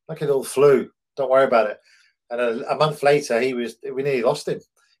a little flu. Don't worry about it." And a month later, we nearly lost him.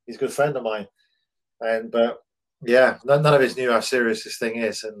 He's a good friend of mine. But yeah, none of us knew how serious this thing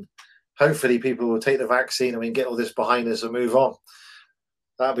is. And hopefully people will take the vaccine and we can get all this behind us and move on.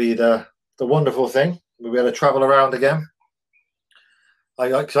 That'd be the wonderful thing. We'll be able to travel around again.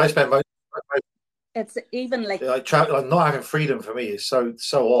 Because I spend most. It's even like not having freedom for me is so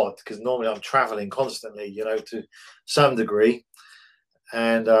odd, because normally I'm traveling constantly, to some degree.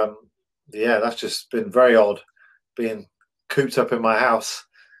 And yeah, that's just been very odd, being cooped up in my house.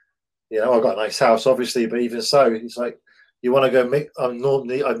 I've got a nice house, obviously, but even so, it's like you want to go mix. I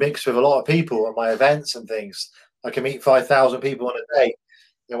mix with a lot of people at my events and things. I can meet 5,000 people in a day.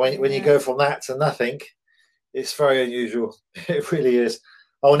 And when you go from that to nothing, it's very unusual. It really is.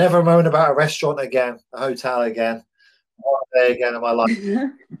 I'll never moan about a restaurant again, a hotel again, one day again in my life.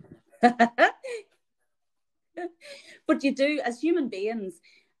 But you do, as human beings,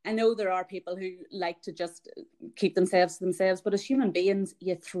 I know there are people who like to just keep themselves to themselves, but as human beings,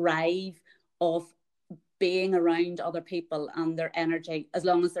 you thrive off being around other people and their energy, as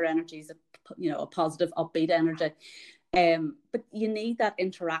long as their energy is a positive, upbeat energy. But you need that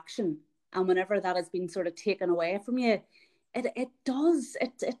interaction, and whenever that has been sort of taken away from you,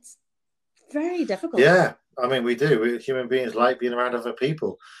 it's very difficult. Yeah, I mean, we do. Human beings like being around other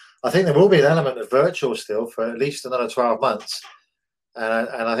people. I think there will be an element of virtual still for at least another 12 months.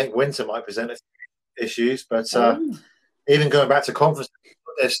 And I think winter might present issues, but even going back to conferences,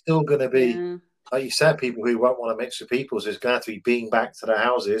 there's still going to be, like you said, people who won't want to mix with people. So there's going to have to be being back to their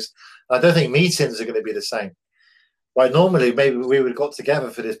houses. I don't think meetings are going to be the same. Like normally, maybe we would have got together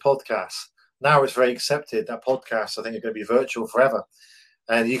for this podcast. Now it's very accepted that podcasts, I think, are going to be virtual forever.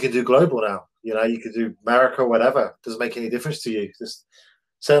 And you can do global now. You can do America, whatever. It doesn't make any difference to you. Just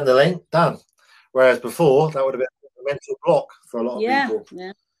send the link, done. Whereas before, that would have been a mental block for a lot of people.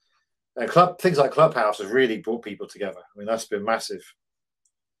 Yeah. And things like Clubhouse have really brought people together. I mean, that's been massive.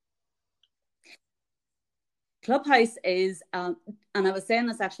 Clubhouse is, and I was saying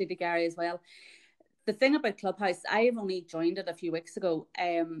this actually to Gary as well. The thing about Clubhouse, I have only joined it a few weeks ago.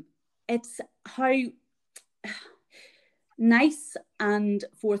 It's how nice and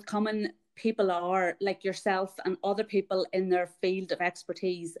forthcoming people are, like yourself and other people in their field of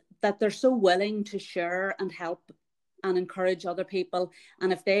expertise, that they're so willing to share and help and encourage other people.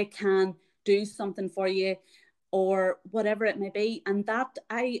 And if they can do something for you or whatever it may be, and that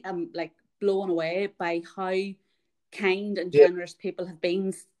I am like blown away by how kind and generous people have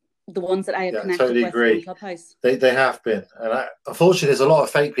been, the ones that I have connected with in Clubhouse. They have been. And unfortunately, there's a lot of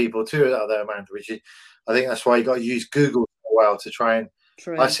fake people too out there, Amanda, which I think that's why you got to use Google for a while to try and...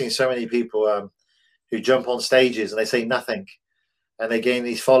 True. I've seen so many people who jump on stages and they say nothing and they gain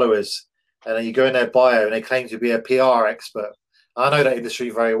these followers, and then you go in their bio and they claim to be a PR expert. I know that industry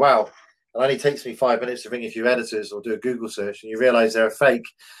very well. It only takes me 5 minutes to ring a few editors or do a Google search, and you realize they're a fake.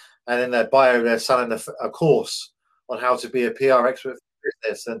 And in their bio, they're selling a course on how to be a PR expert for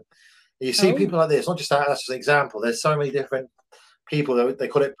business. And you see people like this, not just that, that's just an example. There's so many different people that they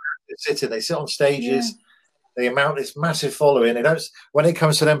call it sitting. They sit on stages. Yeah. They amount this massive following. They don't. When it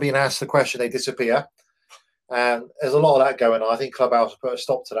comes to them being asked the question, they disappear. And there's a lot of that going on. I think Clubhouse will put a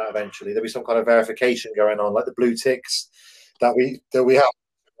stop to that eventually. There'll be some kind of verification going on, like the blue ticks that we have.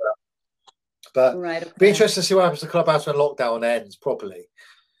 But Right. be Okay. interested to see what happens to Clubhouse when lockdown ends properly,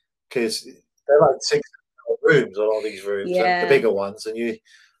 because they're like 6 rooms, a lot of these rooms, and the Yeah. bigger ones, and you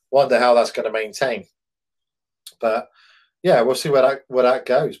wonder how that's going to maintain. But yeah, we'll see where that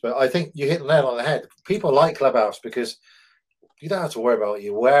goes. But I think you hit the nail on the head. People like Clubhouse because you don't have to worry about what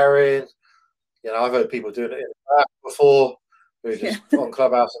you're wearing. You know, I've heard people doing it in the bath before. Who just Yeah. on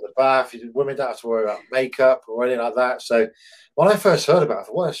Clubhouse in the bath. Women don't have to worry about makeup or anything like that. So when I first heard about it, I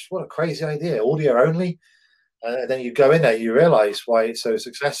thought, what a crazy idea! Audio only, and then you go in there, you realise why it's so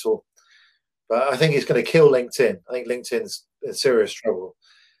successful. But I think it's going to kill LinkedIn. I think LinkedIn's in serious trouble,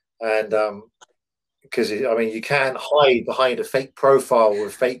 and because I mean, you can't hide behind a fake profile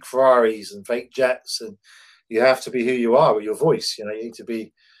with fake Ferraris and fake jets, and you have to be who you are with your voice. You know, you need to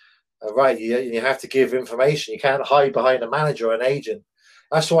be right. You have to give information. You can't hide behind a manager or an agent.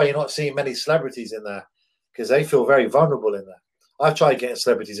 That's why you're not seeing many celebrities in there, because they feel very vulnerable in there. I've tried getting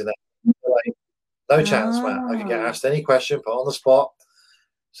celebrities in there. Like, no chance, Matt. I can get Ah. asked any question, put on the spot,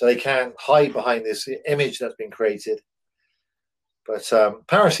 so they can't hide behind this image that's been created. But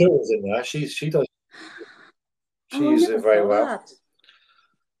Paris Hilton's in there. She Oh, I uses never it very saw well. that.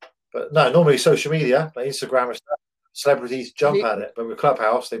 But no, normally social media, like Instagram and stuff, celebrities jump at it. But with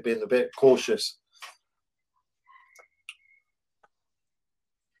Clubhouse, they've been a bit cautious.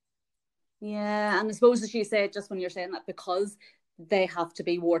 Yeah, and I suppose as you said, just when you're saying that, because they have to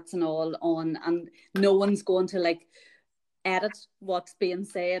be warts and all on, and no one's going to like edit what's being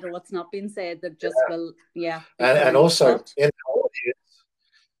said or what's not being said. They just will, yeah, be put And on the also spot.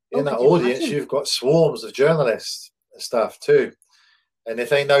 in that Could you audience, imagine? you've got swarms of journalists and stuff too. And if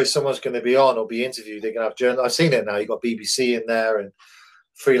they know someone's going to be on or be interviewed, they're going to have journalists. I've seen it now. You've got BBC in there and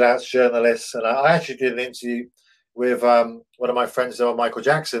freelance journalists. And I actually did an interview with one of my friends, Michael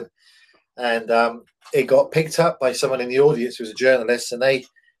Jackson, and it got picked up by someone in the audience who was a journalist, and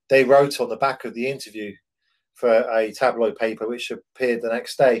they wrote on the back of the interview for a tabloid paper, which appeared the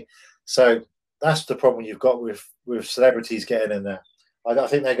next day. So that's the problem you've got with celebrities getting in there. I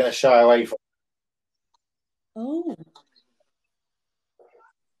think they're going to shy away from. Oh,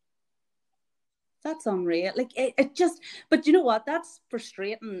 that's unreal. Like it just, but you know what? That's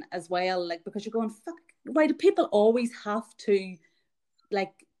frustrating as well. Like, because you're going, fuck, why do people always have to,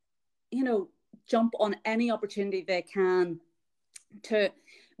 like, you know, jump on any opportunity they can to,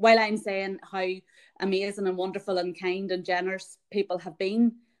 while I'm saying how amazing and wonderful and kind and generous people have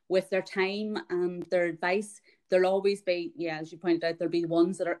been with their time and their advice, there'll always be, yeah, as you pointed out, there'll be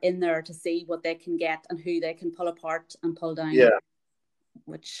ones that are in there to see what they can get and who they can pull apart and pull down. Yeah,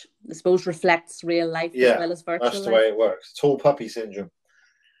 which I suppose reflects real life as yeah, well as virtual that's the life. way it works. Tall puppy syndrome.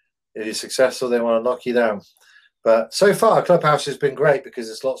 If you're successful, they want to knock you down. But so far, Clubhouse has been great because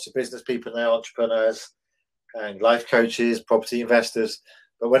there's lots of business people now, entrepreneurs and life coaches, property investors.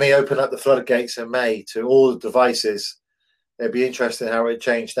 But when they open up the floodgates in May to all the devices, it'd be interesting how it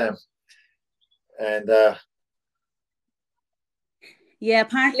changed them. And yeah,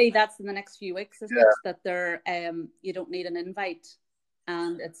 apparently that's in the next few weeks, isn't yeah, it? That they're you don't need an invite,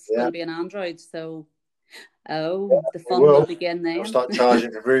 and it's going to be an Android. So, the fun will begin then. They'll start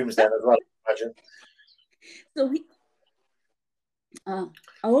charging for rooms then as well. Imagine. So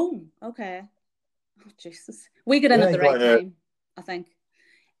okay. Oh Jesus, we get in at the right time, I think.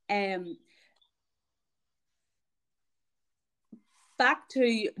 Back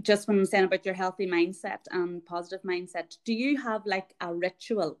to just when I'm saying about your healthy mindset and positive mindset, do you have like a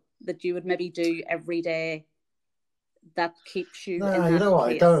ritual that you would maybe do every day that keeps you in that you know what?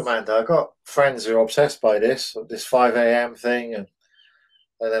 place? I don't, Amanda. I've got friends who are obsessed by this 5 a.m. thing, and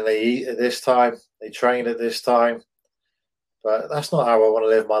then they eat at this time, they train at this time. But that's not how I want to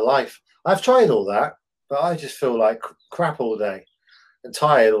live my life. I've tried all that, but I just feel like crap all day and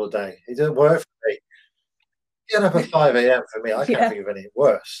tired all day. It doesn't work for me. Getting up at 5 a.m. for me, I can't think of anything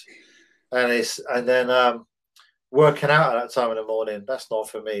worse. And then working out at that time in the morning, that's not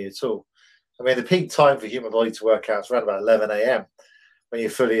for me at all. I mean, the peak time for human body to work out is around about 11 a.m. when you're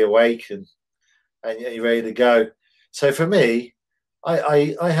fully awake and you're ready to go. So for me,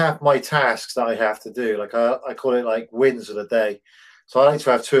 I have my tasks that I have to do. Like I call it like wins of the day. So I like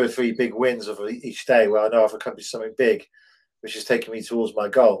to have 2 or 3 big wins of each day where I know I've accomplished something big, which is taking me towards my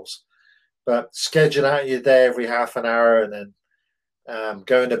goals. But schedule out your day every half an hour and then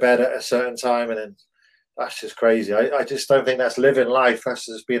going to bed at a certain time, and then that's just crazy. I just don't think that's living life. That's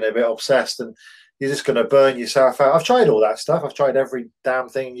just being a bit obsessed, and you're just going to burn yourself out. I've tried all that stuff. I've tried every damn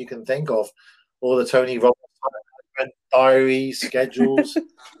thing you can think of, all the Tony Robbins diaries, schedules,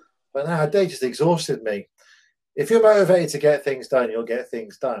 but no, they just exhausted me. If you're motivated to get things done, you'll get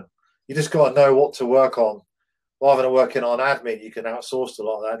things done. You just got to know what to work on rather than working on admin, you can outsource a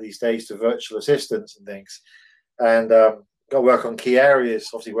lot of that these days to virtual assistants and things. And got to work on key areas,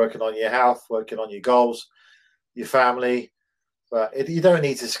 obviously working on your health, working on your goals, your family. But you don't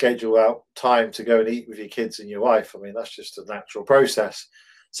need to schedule out time to go and eat with your kids and your wife. I mean, that's just a natural process.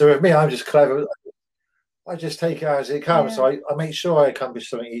 So with me, I'm just clever. I just take it as it comes. So I make sure I accomplish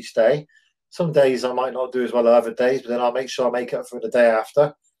something each day. Some days I might not do as well as other days, but then I'll make sure I make up for the day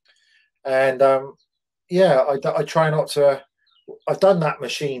after. And I try not to. I've done that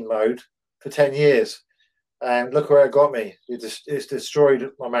machine mode for 10 years. And look where it got me. It's destroyed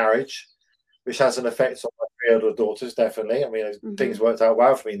my marriage, which has an effect on my 3 other daughters, definitely. I mean, things worked out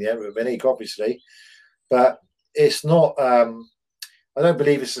well for me in the end with Monique, obviously. But it's not, I don't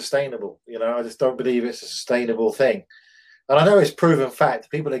believe it's sustainable. I just don't believe it's a sustainable thing. And I know it's proven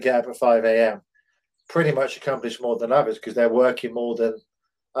fact. People that get up at 5 a.m. pretty much accomplish more than others because they're working more than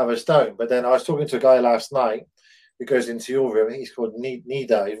others don't. But then I was talking to a guy last night who goes into your room. He's called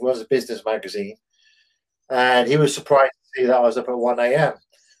Nida. He runs a business magazine. And he was surprised to see that I was up at 1 a.m.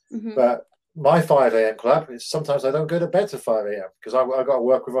 But my 5 a.m. club is sometimes I don't go to bed till 5 a.m. because I got to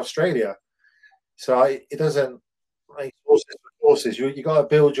work with Australia. So it doesn't make horses. You got to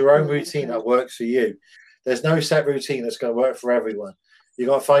build your own routine that works for you. There's no set routine that's going to work for everyone. You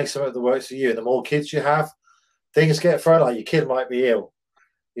got to find something that works for you. And the more kids you have, things get thrown. Like your kid might be ill.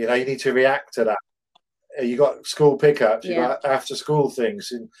 You need to react to that. You got school pickups. You got after school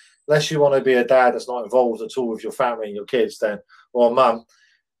things. And unless you want to be a dad that's not involved at all with your family and your kids, then, or mum,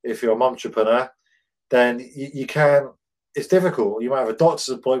 if you're a mum-entrepreneur, then you can. It's difficult. You might have a doctor's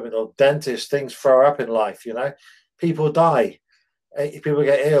appointment or dentist. Things throw up in life. People die. People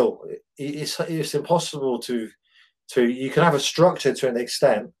get ill. It's impossible to. You can have a structure to an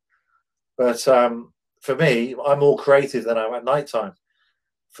extent, but for me, I'm more creative than I am at night time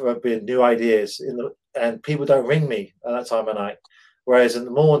for being new ideas. And people don't ring me at that time of night. Whereas in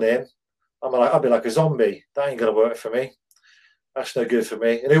the morning, I'll be like a zombie. That ain't gonna work for me. That's no good for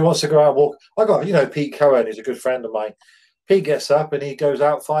me. And who wants to go out and walk? I got, Pete Cohen, who's a good friend of mine. Pete gets up and he goes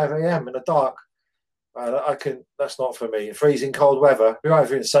out 5 a.m. in the dark. That's not for me. Freezing cold weather. We're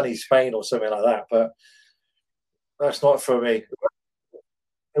either in sunny Spain or something like that, but that's not for me.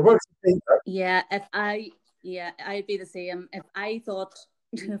 It works for Pete, though. Yeah, I'd be the same. If I thought,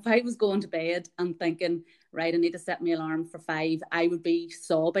 if I was going to bed and thinking, right, I need to set my alarm for 5, I would be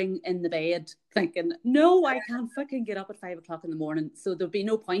sobbing in the bed thinking, no, I can't fucking get up at 5 o'clock in the morning. So there'd be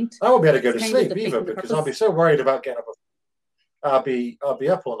no point. I won't be able to go to sleep either because I'll be so worried about getting up. I'll be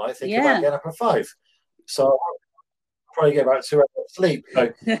up all night thinking about getting up at 5. So I'll probably get about 2 hours of sleep.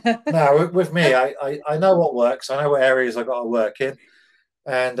 So now with me, I know what works. I know what areas I've got to work in.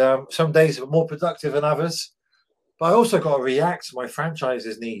 And some days are more productive than others. But I also got to react to my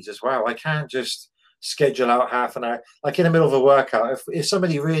franchise's needs as well. I can't just schedule out half an hour. Like in the middle of a workout, if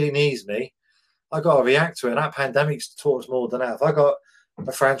somebody really needs me, I got to react to it. And that pandemic's taught us more than that. If I got a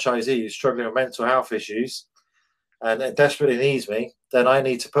franchisee who's struggling with mental health issues and it desperately needs me, then I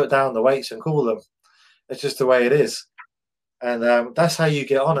need to put down the weights and call them. It's just the way it is. And that's how you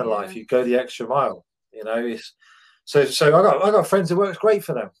get on in life. You go the extra mile, So I got friends who works great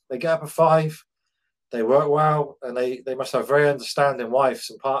for them. They get up at 5, they work well, and they must have very understanding wives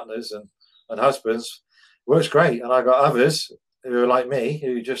and partners and husbands. It works great. And I got others who are like me,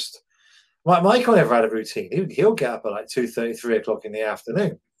 who just Michael never had a routine. He'll get up at like 2:30, 3 o'clock in the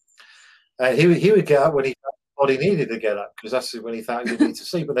afternoon. And he would get up when he felt what he needed to get up, because that's when he thought he needed to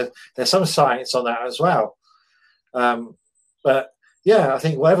sleep. But there's some science on that as well. But yeah, I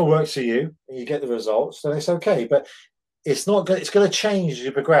think whatever works for you and you get the results, then it's okay. But it's not good. It's going to change as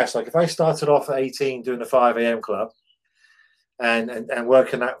you progress. Like if I started off at 18 doing the 5 a.m. club and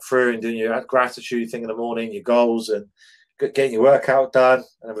working that through and doing your gratitude thing in the morning, your goals and getting your workout done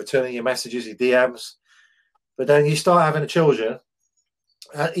and returning your messages, your DMs. But then you start having children.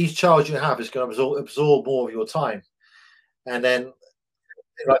 Each child you have is going to absorb more of your time. And then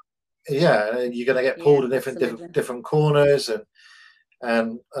you're going to get pulled in different corners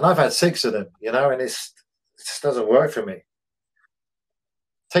and I've had 6 of them, and it just doesn't work for me.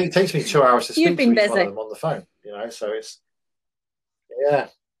 It takes me 2 hours to speak to each one of them on the phone, so it's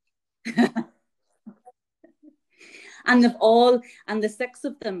And the 6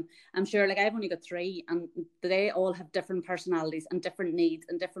 of them, I'm sure, like I've only got 3, and they all have different personalities and different needs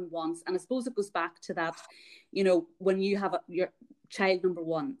and different wants. And I suppose it goes back to that, when you have your child number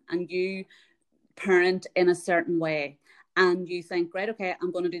 1 and you parent in a certain way and you think, right, okay,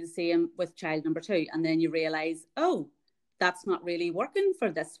 I'm going to do the same with child number 2. And then you realize, oh, that's not really working for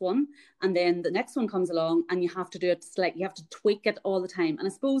this one. And then the next one comes along and you have to do it, you have to tweak it all the time. And I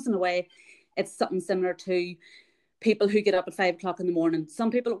suppose in a way, it's something similar to people who get up at 5 o'clock in the morning.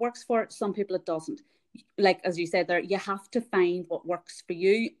 Some people it works for, some people it doesn't. Like, as you said there, you have to find what works for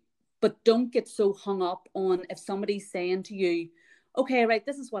you, but don't get so hung up on if somebody's saying to you, okay, right,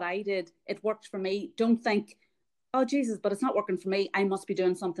 this is what I did, it worked for me. Don't think, oh, Jesus, but it's not working for me, I must be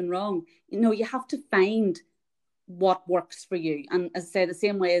doing something wrong. You know, you have to find what works for you. And as I say, the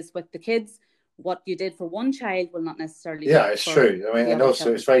same way as with the kids, what you did for one child will not necessarily Yeah, it's true. I mean, and also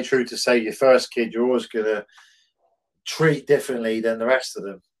children. It's very true to say your first kid, you're always going to treat differently than the rest of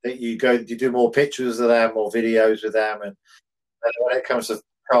them. That you do more pictures of them, more videos with them, and when it comes to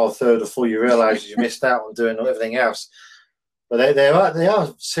child third or fourth, you realise you missed out on doing everything else. But they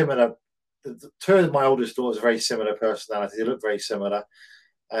are similar. Two of my oldest daughters are very similar personality. They look very similar,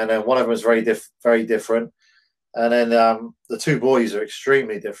 and then one of them is very different. And then the two boys are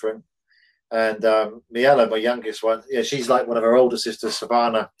extremely different. And Miela, my youngest one, yeah, she's like one of her older sisters,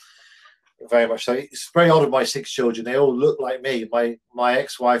 Savannah, very much so. It's very odd of my 6 children. They all look like me. My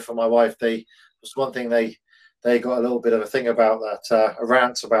ex-wife and my wife, was one thing they got a little bit of a thing about that, a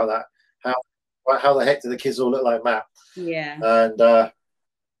rant about that. How the heck do the kids all look like Matt? Yeah. And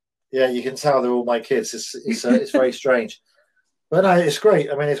yeah, you can tell they're all my kids. It's very strange. But no, it's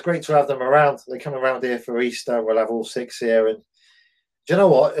great. I mean, it's great to have them around. They come around here for Easter. We'll have all 6 here. And do you know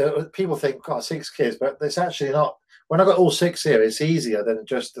what? People think, God, 6 kids, but it's actually not. When I got all 6 here, it's easier than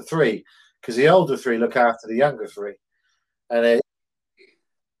just the 3, because the older 3 look after the younger 3. And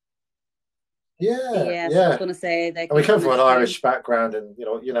yeah. I was going to say, and we come from an Irish background, and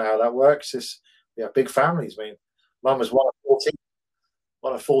you know how that works. Big families. I mean, Mum was one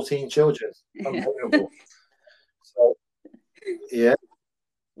of 14 children. Unbelievable. So, yeah.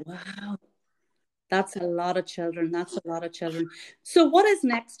 Wow. That's a lot of children. So what is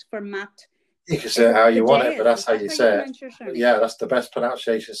next for Matt? You can say it how you want it, but that's how you say it. Yeah, that's the best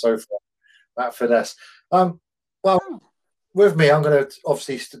pronunciation so far. Matt Finesse. With me, I'm going to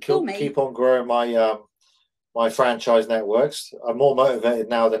obviously keep on growing my franchise networks. I'm more motivated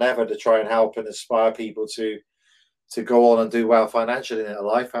now than ever to try and help and inspire people to go on and do well financially in their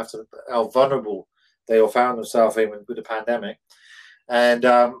life after how vulnerable they all found themselves in with the pandemic. And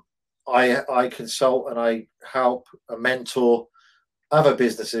I consult and I help and mentor other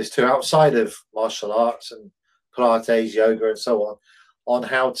businesses too, outside of martial arts and Pilates, yoga, and so on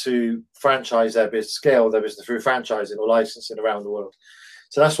how to franchise their business, scale their business through franchising or licensing around the world.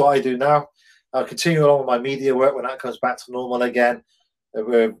 So that's what I do now. I'll continue along with my media work when that comes back to normal again.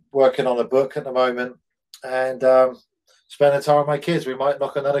 We're working on a book at the moment, and spending time with my kids. We might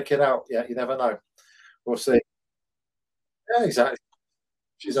knock another kid out. Yeah, you never know. We'll see. Yeah, exactly.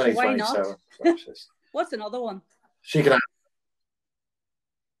 She's only 27. What's another one? She can have.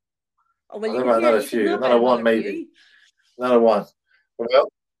 Oh, well, another few. Another one, maybe. Another one.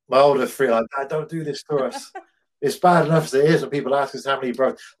 Well, my older 3 like, Dad, don't do this to us. It's bad enough as it is when people ask us how many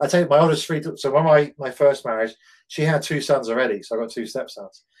brothers. I tell you, my oldest 3. So when my first marriage, she had 2 sons already. So I got 2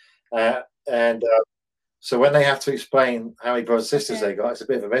 stepsons. So when they have to explain how many brothers and sisters they got, it's a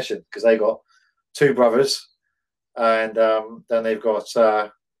bit of a mission, because they got 2 brothers, and then they've got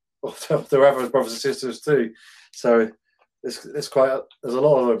their other brothers and sisters too. So there's a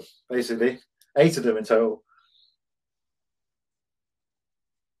lot of them, basically 8 of them in total.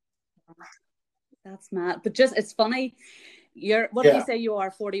 That's mad. But just, it's funny. What did you say? You are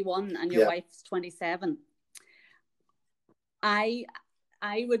 41 and your wife's 27. It's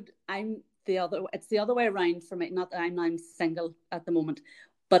the other way around for me. Not that I'm single at the moment,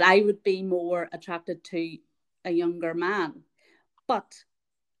 but I would be more attracted to a younger man. But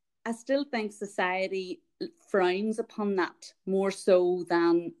I still think society frowns upon that more so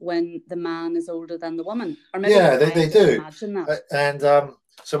than when the man is older than the woman. Or maybe they do. Imagine that. And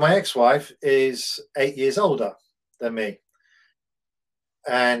so my ex-wife is 8 years older than me.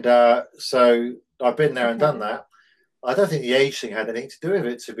 And so I've been there and done that. I don't think the age thing had anything to do with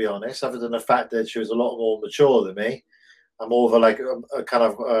it, to be honest, other than the fact that she was a lot more mature than me. I'm more of a kind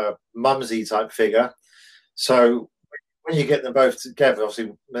of mumsy type figure. So when you get them both together,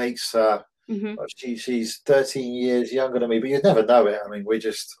 obviously makes she's 13 years younger than me, but you'd never know it. I mean,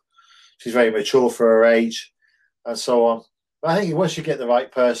 she's very mature for her age and so on. But I think once you get the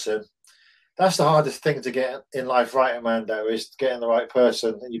right person, that's the hardest thing to get in life, right, Amanda, is getting the right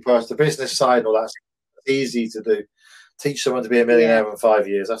person. And you put the business side and all that's easy to do. Teach someone to be a millionaire in 5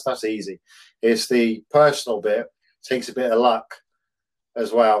 years. That's easy. It's the personal bit, takes a bit of luck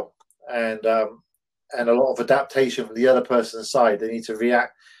as well. And a lot of adaptation from the other person's side. They need to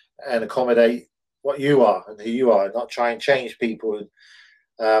react and accommodate what you are and who you are, and not try and change people.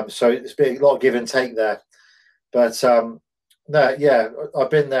 So it's been a lot of give and take there. But no, yeah,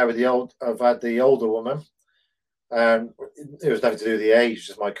 I've been there with I've had the older woman, It was nothing to do with the age,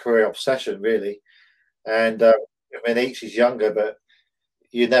 just my career obsession, really. And I mean, she's younger, but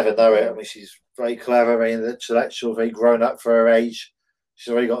you never know it. I mean, she's very clever, very intellectual, very grown up for her age.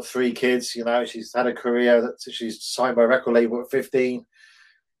 She's already got 3 kids. You know, she's had a career that she's signed by a record label at 15.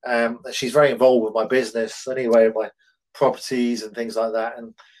 She's very involved with my business anyway, my properties and things like that.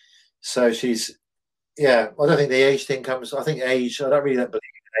 And so she's, yeah, I don't think the age thing comes. I think age, I don't really believe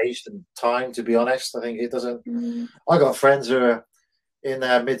in age and time, to be honest. I think it doesn't. I got friends who are in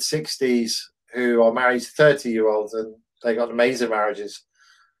their mid 60s who are married to 30-year-olds and they got amazing marriages.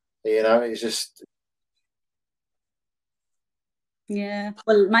 You know, it's just. Yeah.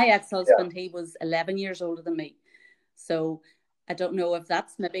 Well, my ex-husband, he was 11 years older than me. So I don't know if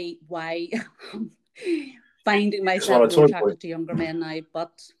that's maybe why I'm finding myself more attracted to younger men now,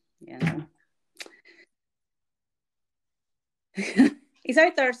 but, you know. He's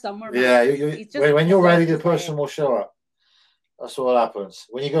out there somewhere. Yeah, when you're ready, the person will show up. That's what happens.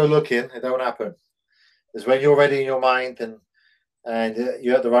 When you go looking, it don't happen. It's when you're ready in your mind and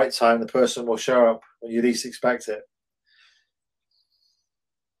you're at the right time, the person will show up when you least expect it.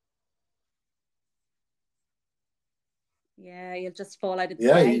 Yeah, you'll just fall out of the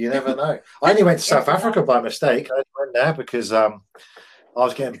sky. You never know. I only went to South Africa by mistake. I went there because I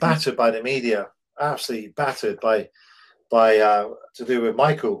was getting battered by the media, absolutely battered by to do with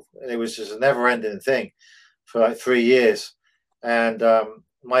Michael. It was just a never-ending thing for like 3 years. And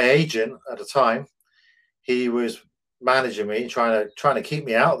my agent at the time, he was managing me, trying to keep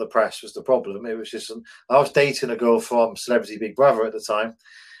me out of the press was the problem. It was just I was dating a girl from Celebrity Big Brother at the time,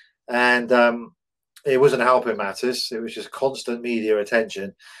 and it wasn't helping matters. It was just constant media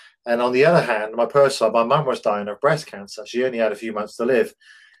attention. And on the other hand, my personal, my mum was dying of breast cancer. She only had a few months to live.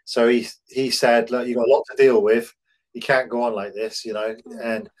 So he said, look, you've got a lot to deal with. You can't go on like this, you know.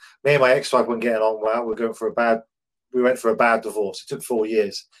 And me and my ex-wife weren't getting on well. We went for a bad divorce. It took 4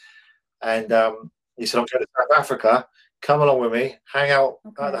 years. And he said, I'm going to South Africa. Come along with me. Hang out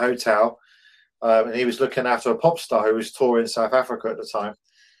at the hotel. And he was looking after a pop star who was touring South Africa at the time.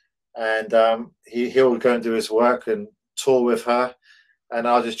 And he'll go and do his work and tour with her. And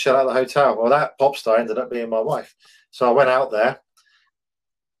I'll just chill at the hotel. Well, that pop star ended up being my wife. So I went out there.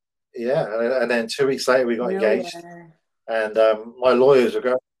 Yeah. And then 2 weeks later, we got engaged. And my lawyers were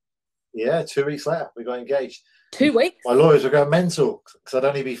going, 2 weeks later, we got engaged. 2 weeks? My lawyers were going mental because I'd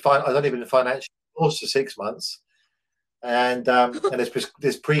only been financially divorced for 6 months. And there's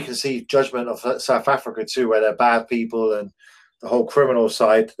this preconceived judgment of South Africa too, where they're bad people and the whole criminal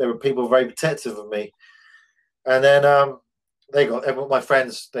side. There were people very protective of me. And then my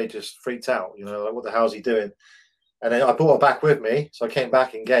friends, they just freaked out, you know, like, what the hell is he doing? And then I brought her back with me. So I came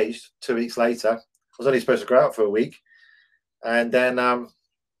back engaged 2 weeks later. I was only supposed to go out for a week. And then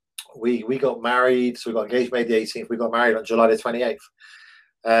we got married. So we got engaged May the 18th. We got married on July the 28th.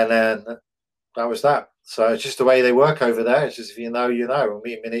 And then that was that. So it's just the way they work over there. It's just if you know, you know. And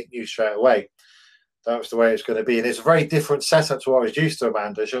me and Monique knew straight away. That was the way it's going to be. And it's a very different setup to what I was used to,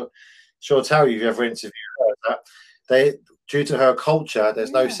 Amanda. She'll tell you if you ever interviewed her that due to her culture,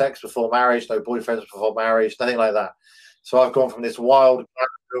 there's no sex before marriage, no boyfriends before marriage, nothing like that. So I've gone from this wild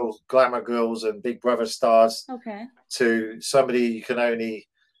glamour girls and Big Brother stars to somebody you can only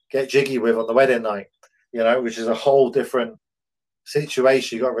get jiggy with on the wedding night, you know, which is a whole different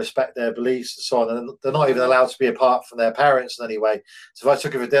situation. You've got to respect their beliefs and so on. And they're not even allowed to be apart from their parents in any way. So if I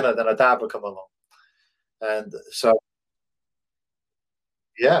took her for dinner, then her dad would come along. And so,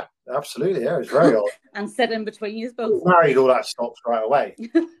 yeah, absolutely. Yeah, it was very odd. And sit in between you both. Married, all that stops right away.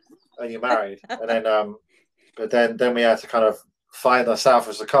 And you're married. And then, but then we had to kind of find ourselves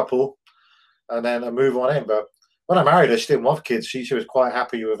as a couple and then move on in. But when I married her, she didn't want kids. She was quite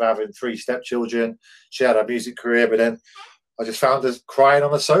happy with having 3 stepchildren. She had a music career, but then I just found her crying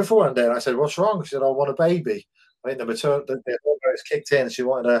on the sofa one day. And I said, what's wrong? She said, I want a baby. I think the hormones kicked in. She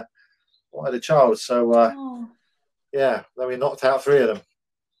wanted a child. So, yeah, then we knocked out 3 of them.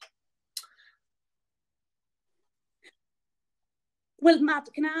 Well, Matt,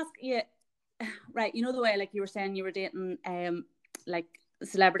 can I ask you, right, you know the way, like you were saying, you were dating like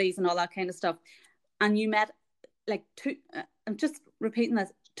celebrities and all that kind of stuff, and you met like I'm just repeating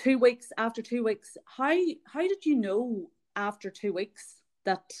this, 2 weeks, after 2 weeks, how did you know after 2 weeks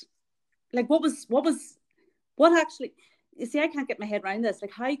that, like, what actually, you see, I can't get my head around this.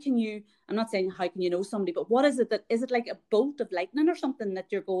 Like, how can you, I'm not saying how can you know somebody, but what is it is it like a bolt of lightning or something that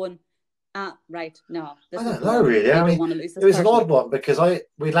you're going, right, no. I don't know, really. I mean, it was an odd one because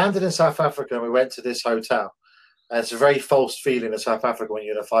we landed in South Africa and we went to this hotel. And it's a very false feeling in South Africa when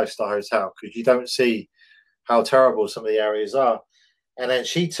you're in a 5-star hotel because you don't see how terrible some of the areas are. And then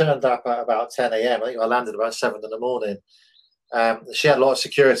she turned up at about 10 a.m. I think I landed about 7 in the morning. She had a lot of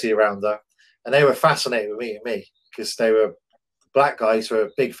security around her, and they were fascinated with meeting me because they were black guys who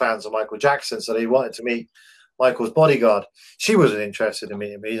were big fans of Michael Jackson, so they wanted to meet Michael's bodyguard. She wasn't interested in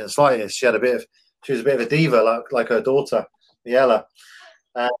meeting me in the slightest. She was a bit of a diva, like her daughter, Miela.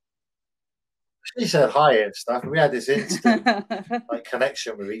 She said hi and stuff, and we had this instant like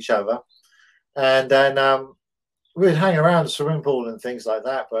connection with each other. And then we'd hang around the swimming pool and things like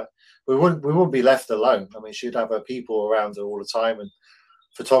that, but we wouldn't be left alone. I mean, she'd have her people around her all the time, and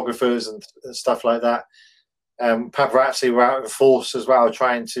photographers and stuff like that. Paparazzi were out in force as well,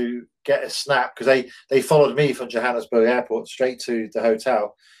 trying to get a snap, because they followed me from Johannesburg Airport straight to the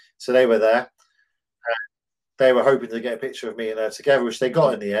hotel, so they were there. They were hoping to get a picture of me and her together, which they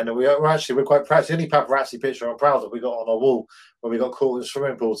got in the end. And we're quite proud. It's the only paparazzi picture I'm proud of we got on our wall when we got caught in the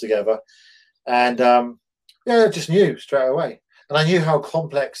swimming pool together. And I just knew straight away. And I knew how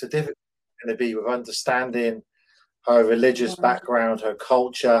complex the difficulty was going to be with understanding her religious background, her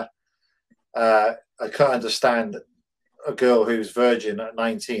culture. I can't understand a girl who's virgin at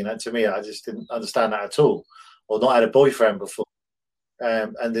 19. And to me, I just didn't understand that at all, or not had a boyfriend before.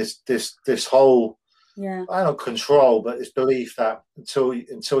 And this whole, I don't control, but this belief that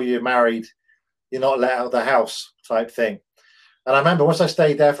until you're married, you're not let out of the house type thing. And I remember once I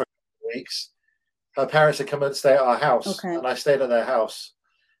stayed there for a couple of weeks, her parents had come and stay at our house, and I stayed at their house.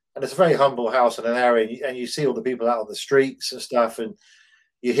 And it's a very humble house in an area, and you see all the people out on the streets and stuff, and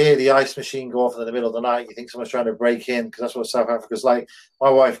you hear the ice machine go off in the middle of the night. You think someone's trying to break in, because that's what South Africa's like. My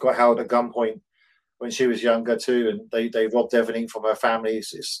wife got held at gunpoint when she was younger too, and they robbed everything from her family.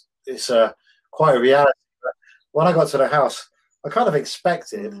 It's quite a reality. But when I got to the house, I kind of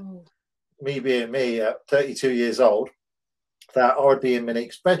expected, me being me at 32 years old, that I would be in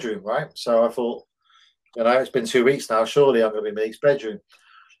Monique's bedroom, right? So I thought, it's been 2 weeks now, surely I'm going to be in Monique's bedroom.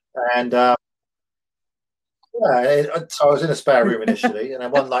 And so I was in a spare room initially, and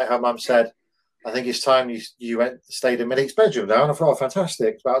then one night her mum said, I think it's time you stayed in Monique's bedroom now. And I thought, oh,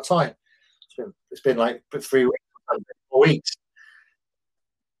 fantastic, it's about time. It's been like 3 weeks, 4 weeks.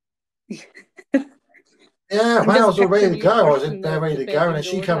 Yeah, man, I was all ready to go. I was in there ready to go, and then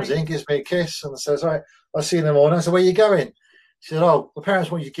she comes in, gives me a kiss, and says, "All right, I'll see you in the morning." I said, "Where are you going?" She said, "Oh, the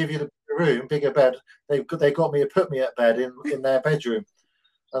parents want you to give you the room, bigger bed. They got me to put me at bed in their bedroom."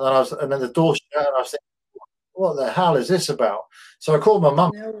 And then the door shut, and I was thinking, "What the hell is this about?" So I called my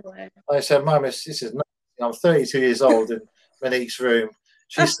mum. No way. I said, "Mum, this is nothing. I'm 32 years old in Monique's room.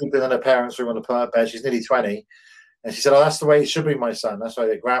 She's sleeping in her parents' room on the part bed. She's nearly 20." And she said, "Oh, that's the way it should be, my son. That's the way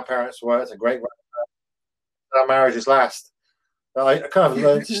the grandparents were. It's a great our marriages last." I kind of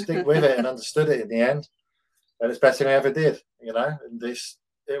learned to stick with it and understood it in the end. And it's better than I ever did, And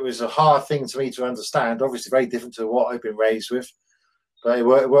it was a hard thing to me to understand. Obviously, very different to what I've been raised with, but it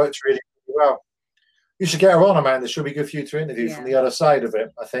worked really, really well. You should get her on, Amanda. She'll be good for you to interview from the other side of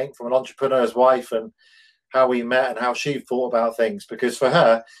it, I think, from an entrepreneur's wife, and how we met and how she thought about things. Because for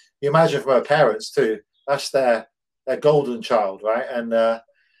her, you imagine from her parents too, that's their golden child, right? And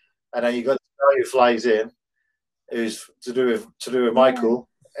then you got this guy who flies in, who's to do with Michael,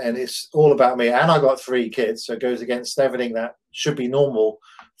 and it's all about me. And I got 3 kids, so it goes against everything that should be normal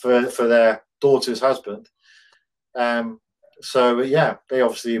for their daughter's husband. So yeah, they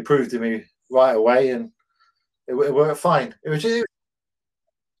obviously approved of me right away, and it worked fine. It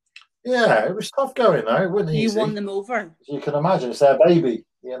was tough going though. It wasn't easy. You won them over. You can imagine, it's their baby.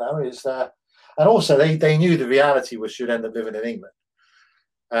 It's and also they knew the reality was she'd end up living in England.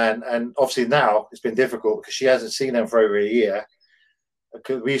 And obviously now it's been difficult because she hasn't seen them for over a year.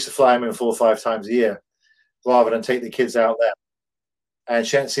 We used to fly them in 4 or 5 times a year rather than take the kids out there. And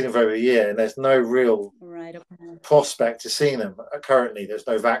she hasn't seen them for over a year, and there's no real prospect to seeing them currently. There's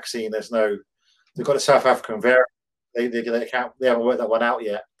no vaccine. They've got a South African variant. They haven't worked that one out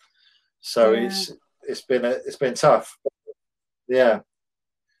yet. So it's been tough. Yeah.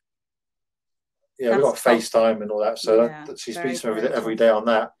 Yeah, we've got FaceTime and all that, so she speaks to me every day on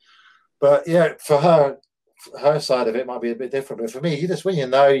that. But yeah, for her side of it might be a bit different. But for me, when you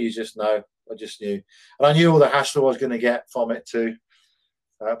know, you just know. I just knew, and I knew all the hassle I was going to get from it too.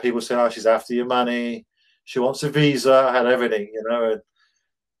 People saying, "Oh, she's after your money. She wants a visa." I had everything, And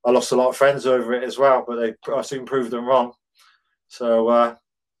I lost a lot of friends over it as well, but I soon proved them wrong. So.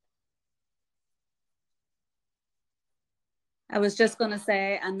 I was just going to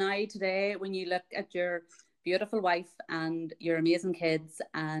say, and now today, when you look at your beautiful wife and your amazing kids,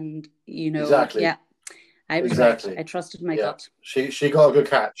 and exactly. I was right. I trusted my gut. She got a good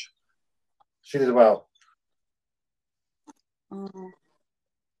catch. She did well. Oh.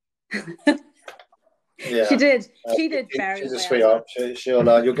 Yeah. She did. She did very well. She's a sweetheart.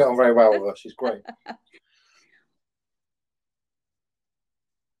 You'll get on very well with her. She's great.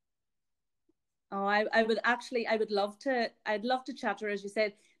 Oh, I would love to. I'd love to chat to her, as you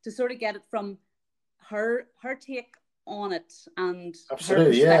said, to sort of get it from her take on it and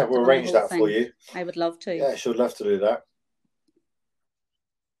absolutely. Yeah, we'll arrange that for you. I would love to. Yeah, she'd love to do that.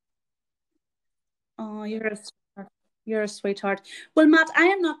 Oh, you're a sweetheart. Well, Matt, I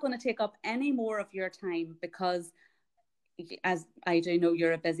am not going to take up any more of your time because, as I do know,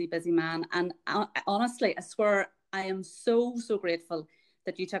 you're a busy man, and honestly, I swear I am so grateful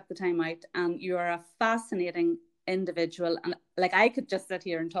that you took the time out, and you are a fascinating individual, and like I could just sit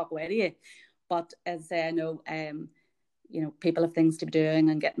here and talk away to you, but as I know, you know, people have things to be doing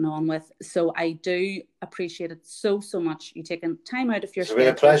and getting on with, so I do appreciate it so much, you taking time out of your schedule.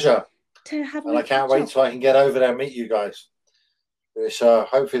 It's been a pleasure to have, and I can't wait till I can get over there and meet you guys. So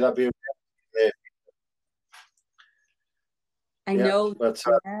hopefully that'll be. I know, but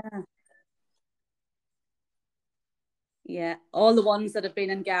yeah, all the ones that have been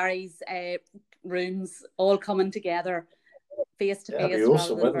in Gary's rooms, all coming together face to face. That'd be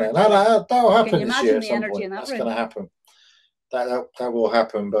awesome, wouldn't it? That'll happen this year. That's going to happen. That will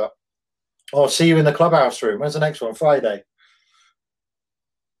happen. But I'll see you in the clubhouse room. When's the next one? Friday.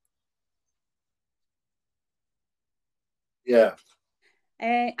 Yeah.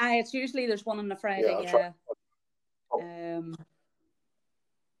 It's usually there's one on the Friday.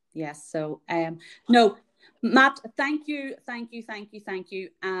 Yes. So no, Matt, thank you,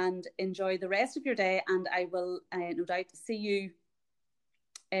 and enjoy the rest of your day. And I will no doubt see you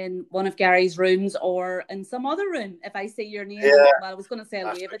in one of Gary's rooms or in some other room if I see your name. Yeah. Well, I was going to say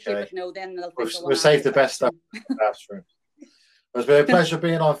I'll wave at you, but no, then they'll think we'll save the best stuff in the classroom. It's been a pleasure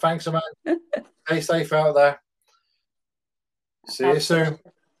being on. Thanks, Amanda. Stay safe out there. See you soon.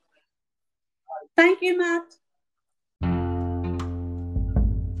 Thank you, Matt.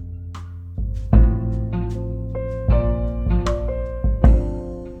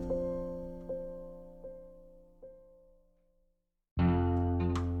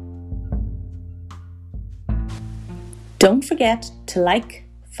 Don't forget to like,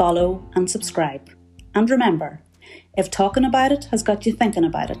 follow and subscribe. And remember, if talking about it has got you thinking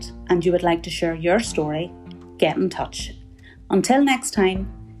about it and you would like to share your story, get in touch. Until next time,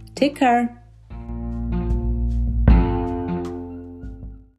 take care.